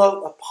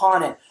float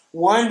upon it.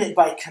 One that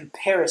by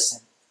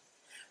comparison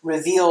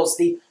reveals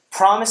the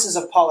promises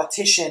of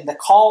politician, the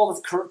call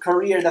of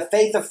career, the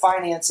faith of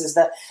finances,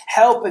 the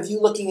help of you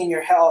looking in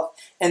your health,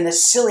 and the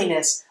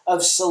silliness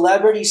of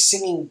celebrities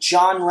singing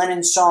John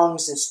Lennon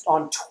songs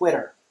on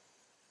Twitter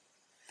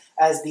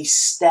as the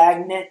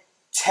stagnant,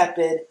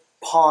 tepid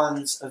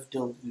ponds of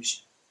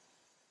delusion.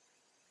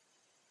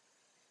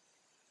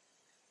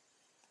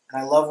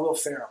 And I love Will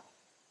Ferrell.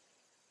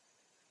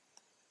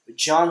 But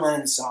John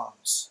Lennon's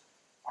songs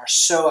are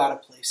so out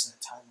of place in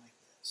a time like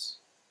this.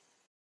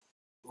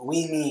 What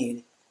we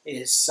need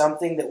is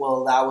something that will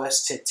allow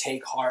us to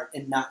take heart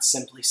and not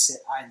simply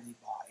sit idly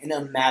by and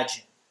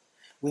imagine.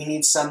 We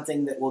need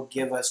something that will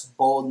give us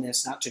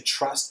boldness, not to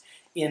trust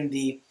in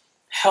the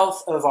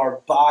health of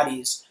our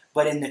bodies,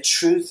 but in the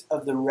truth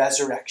of the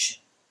resurrection.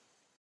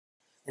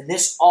 And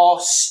this all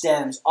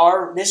stems,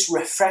 this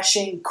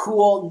refreshing,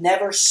 cool,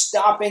 never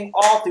stopping,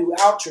 all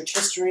throughout church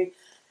history,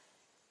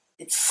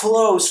 it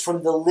flows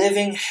from the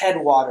living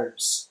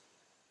headwaters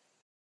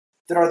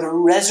that are the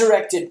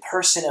resurrected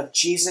person of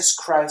Jesus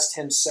Christ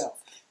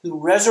himself, who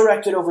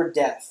resurrected over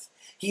death.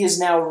 He is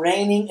now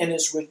reigning and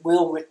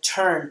will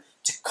return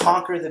to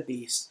conquer the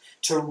beast,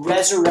 to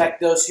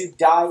resurrect those who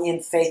die in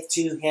faith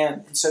to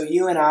him. And so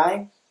you and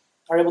I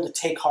are able to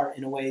take heart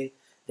in a way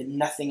that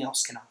nothing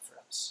else can offer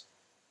us.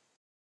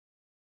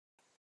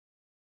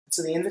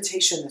 So the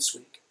invitation this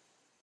week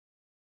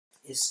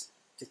is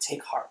to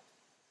take heart,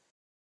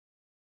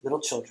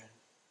 little children,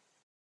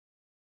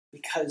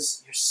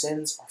 because your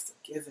sins are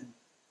forgiven.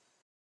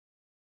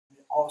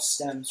 It all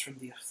stems from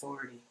the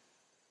authority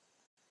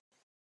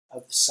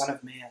of the Son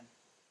of Man,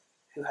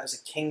 who has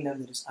a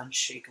kingdom that is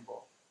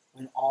unshakable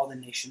when all the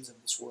nations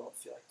of this world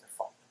feel like they're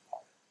falling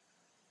apart.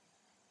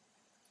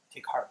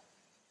 Take heart.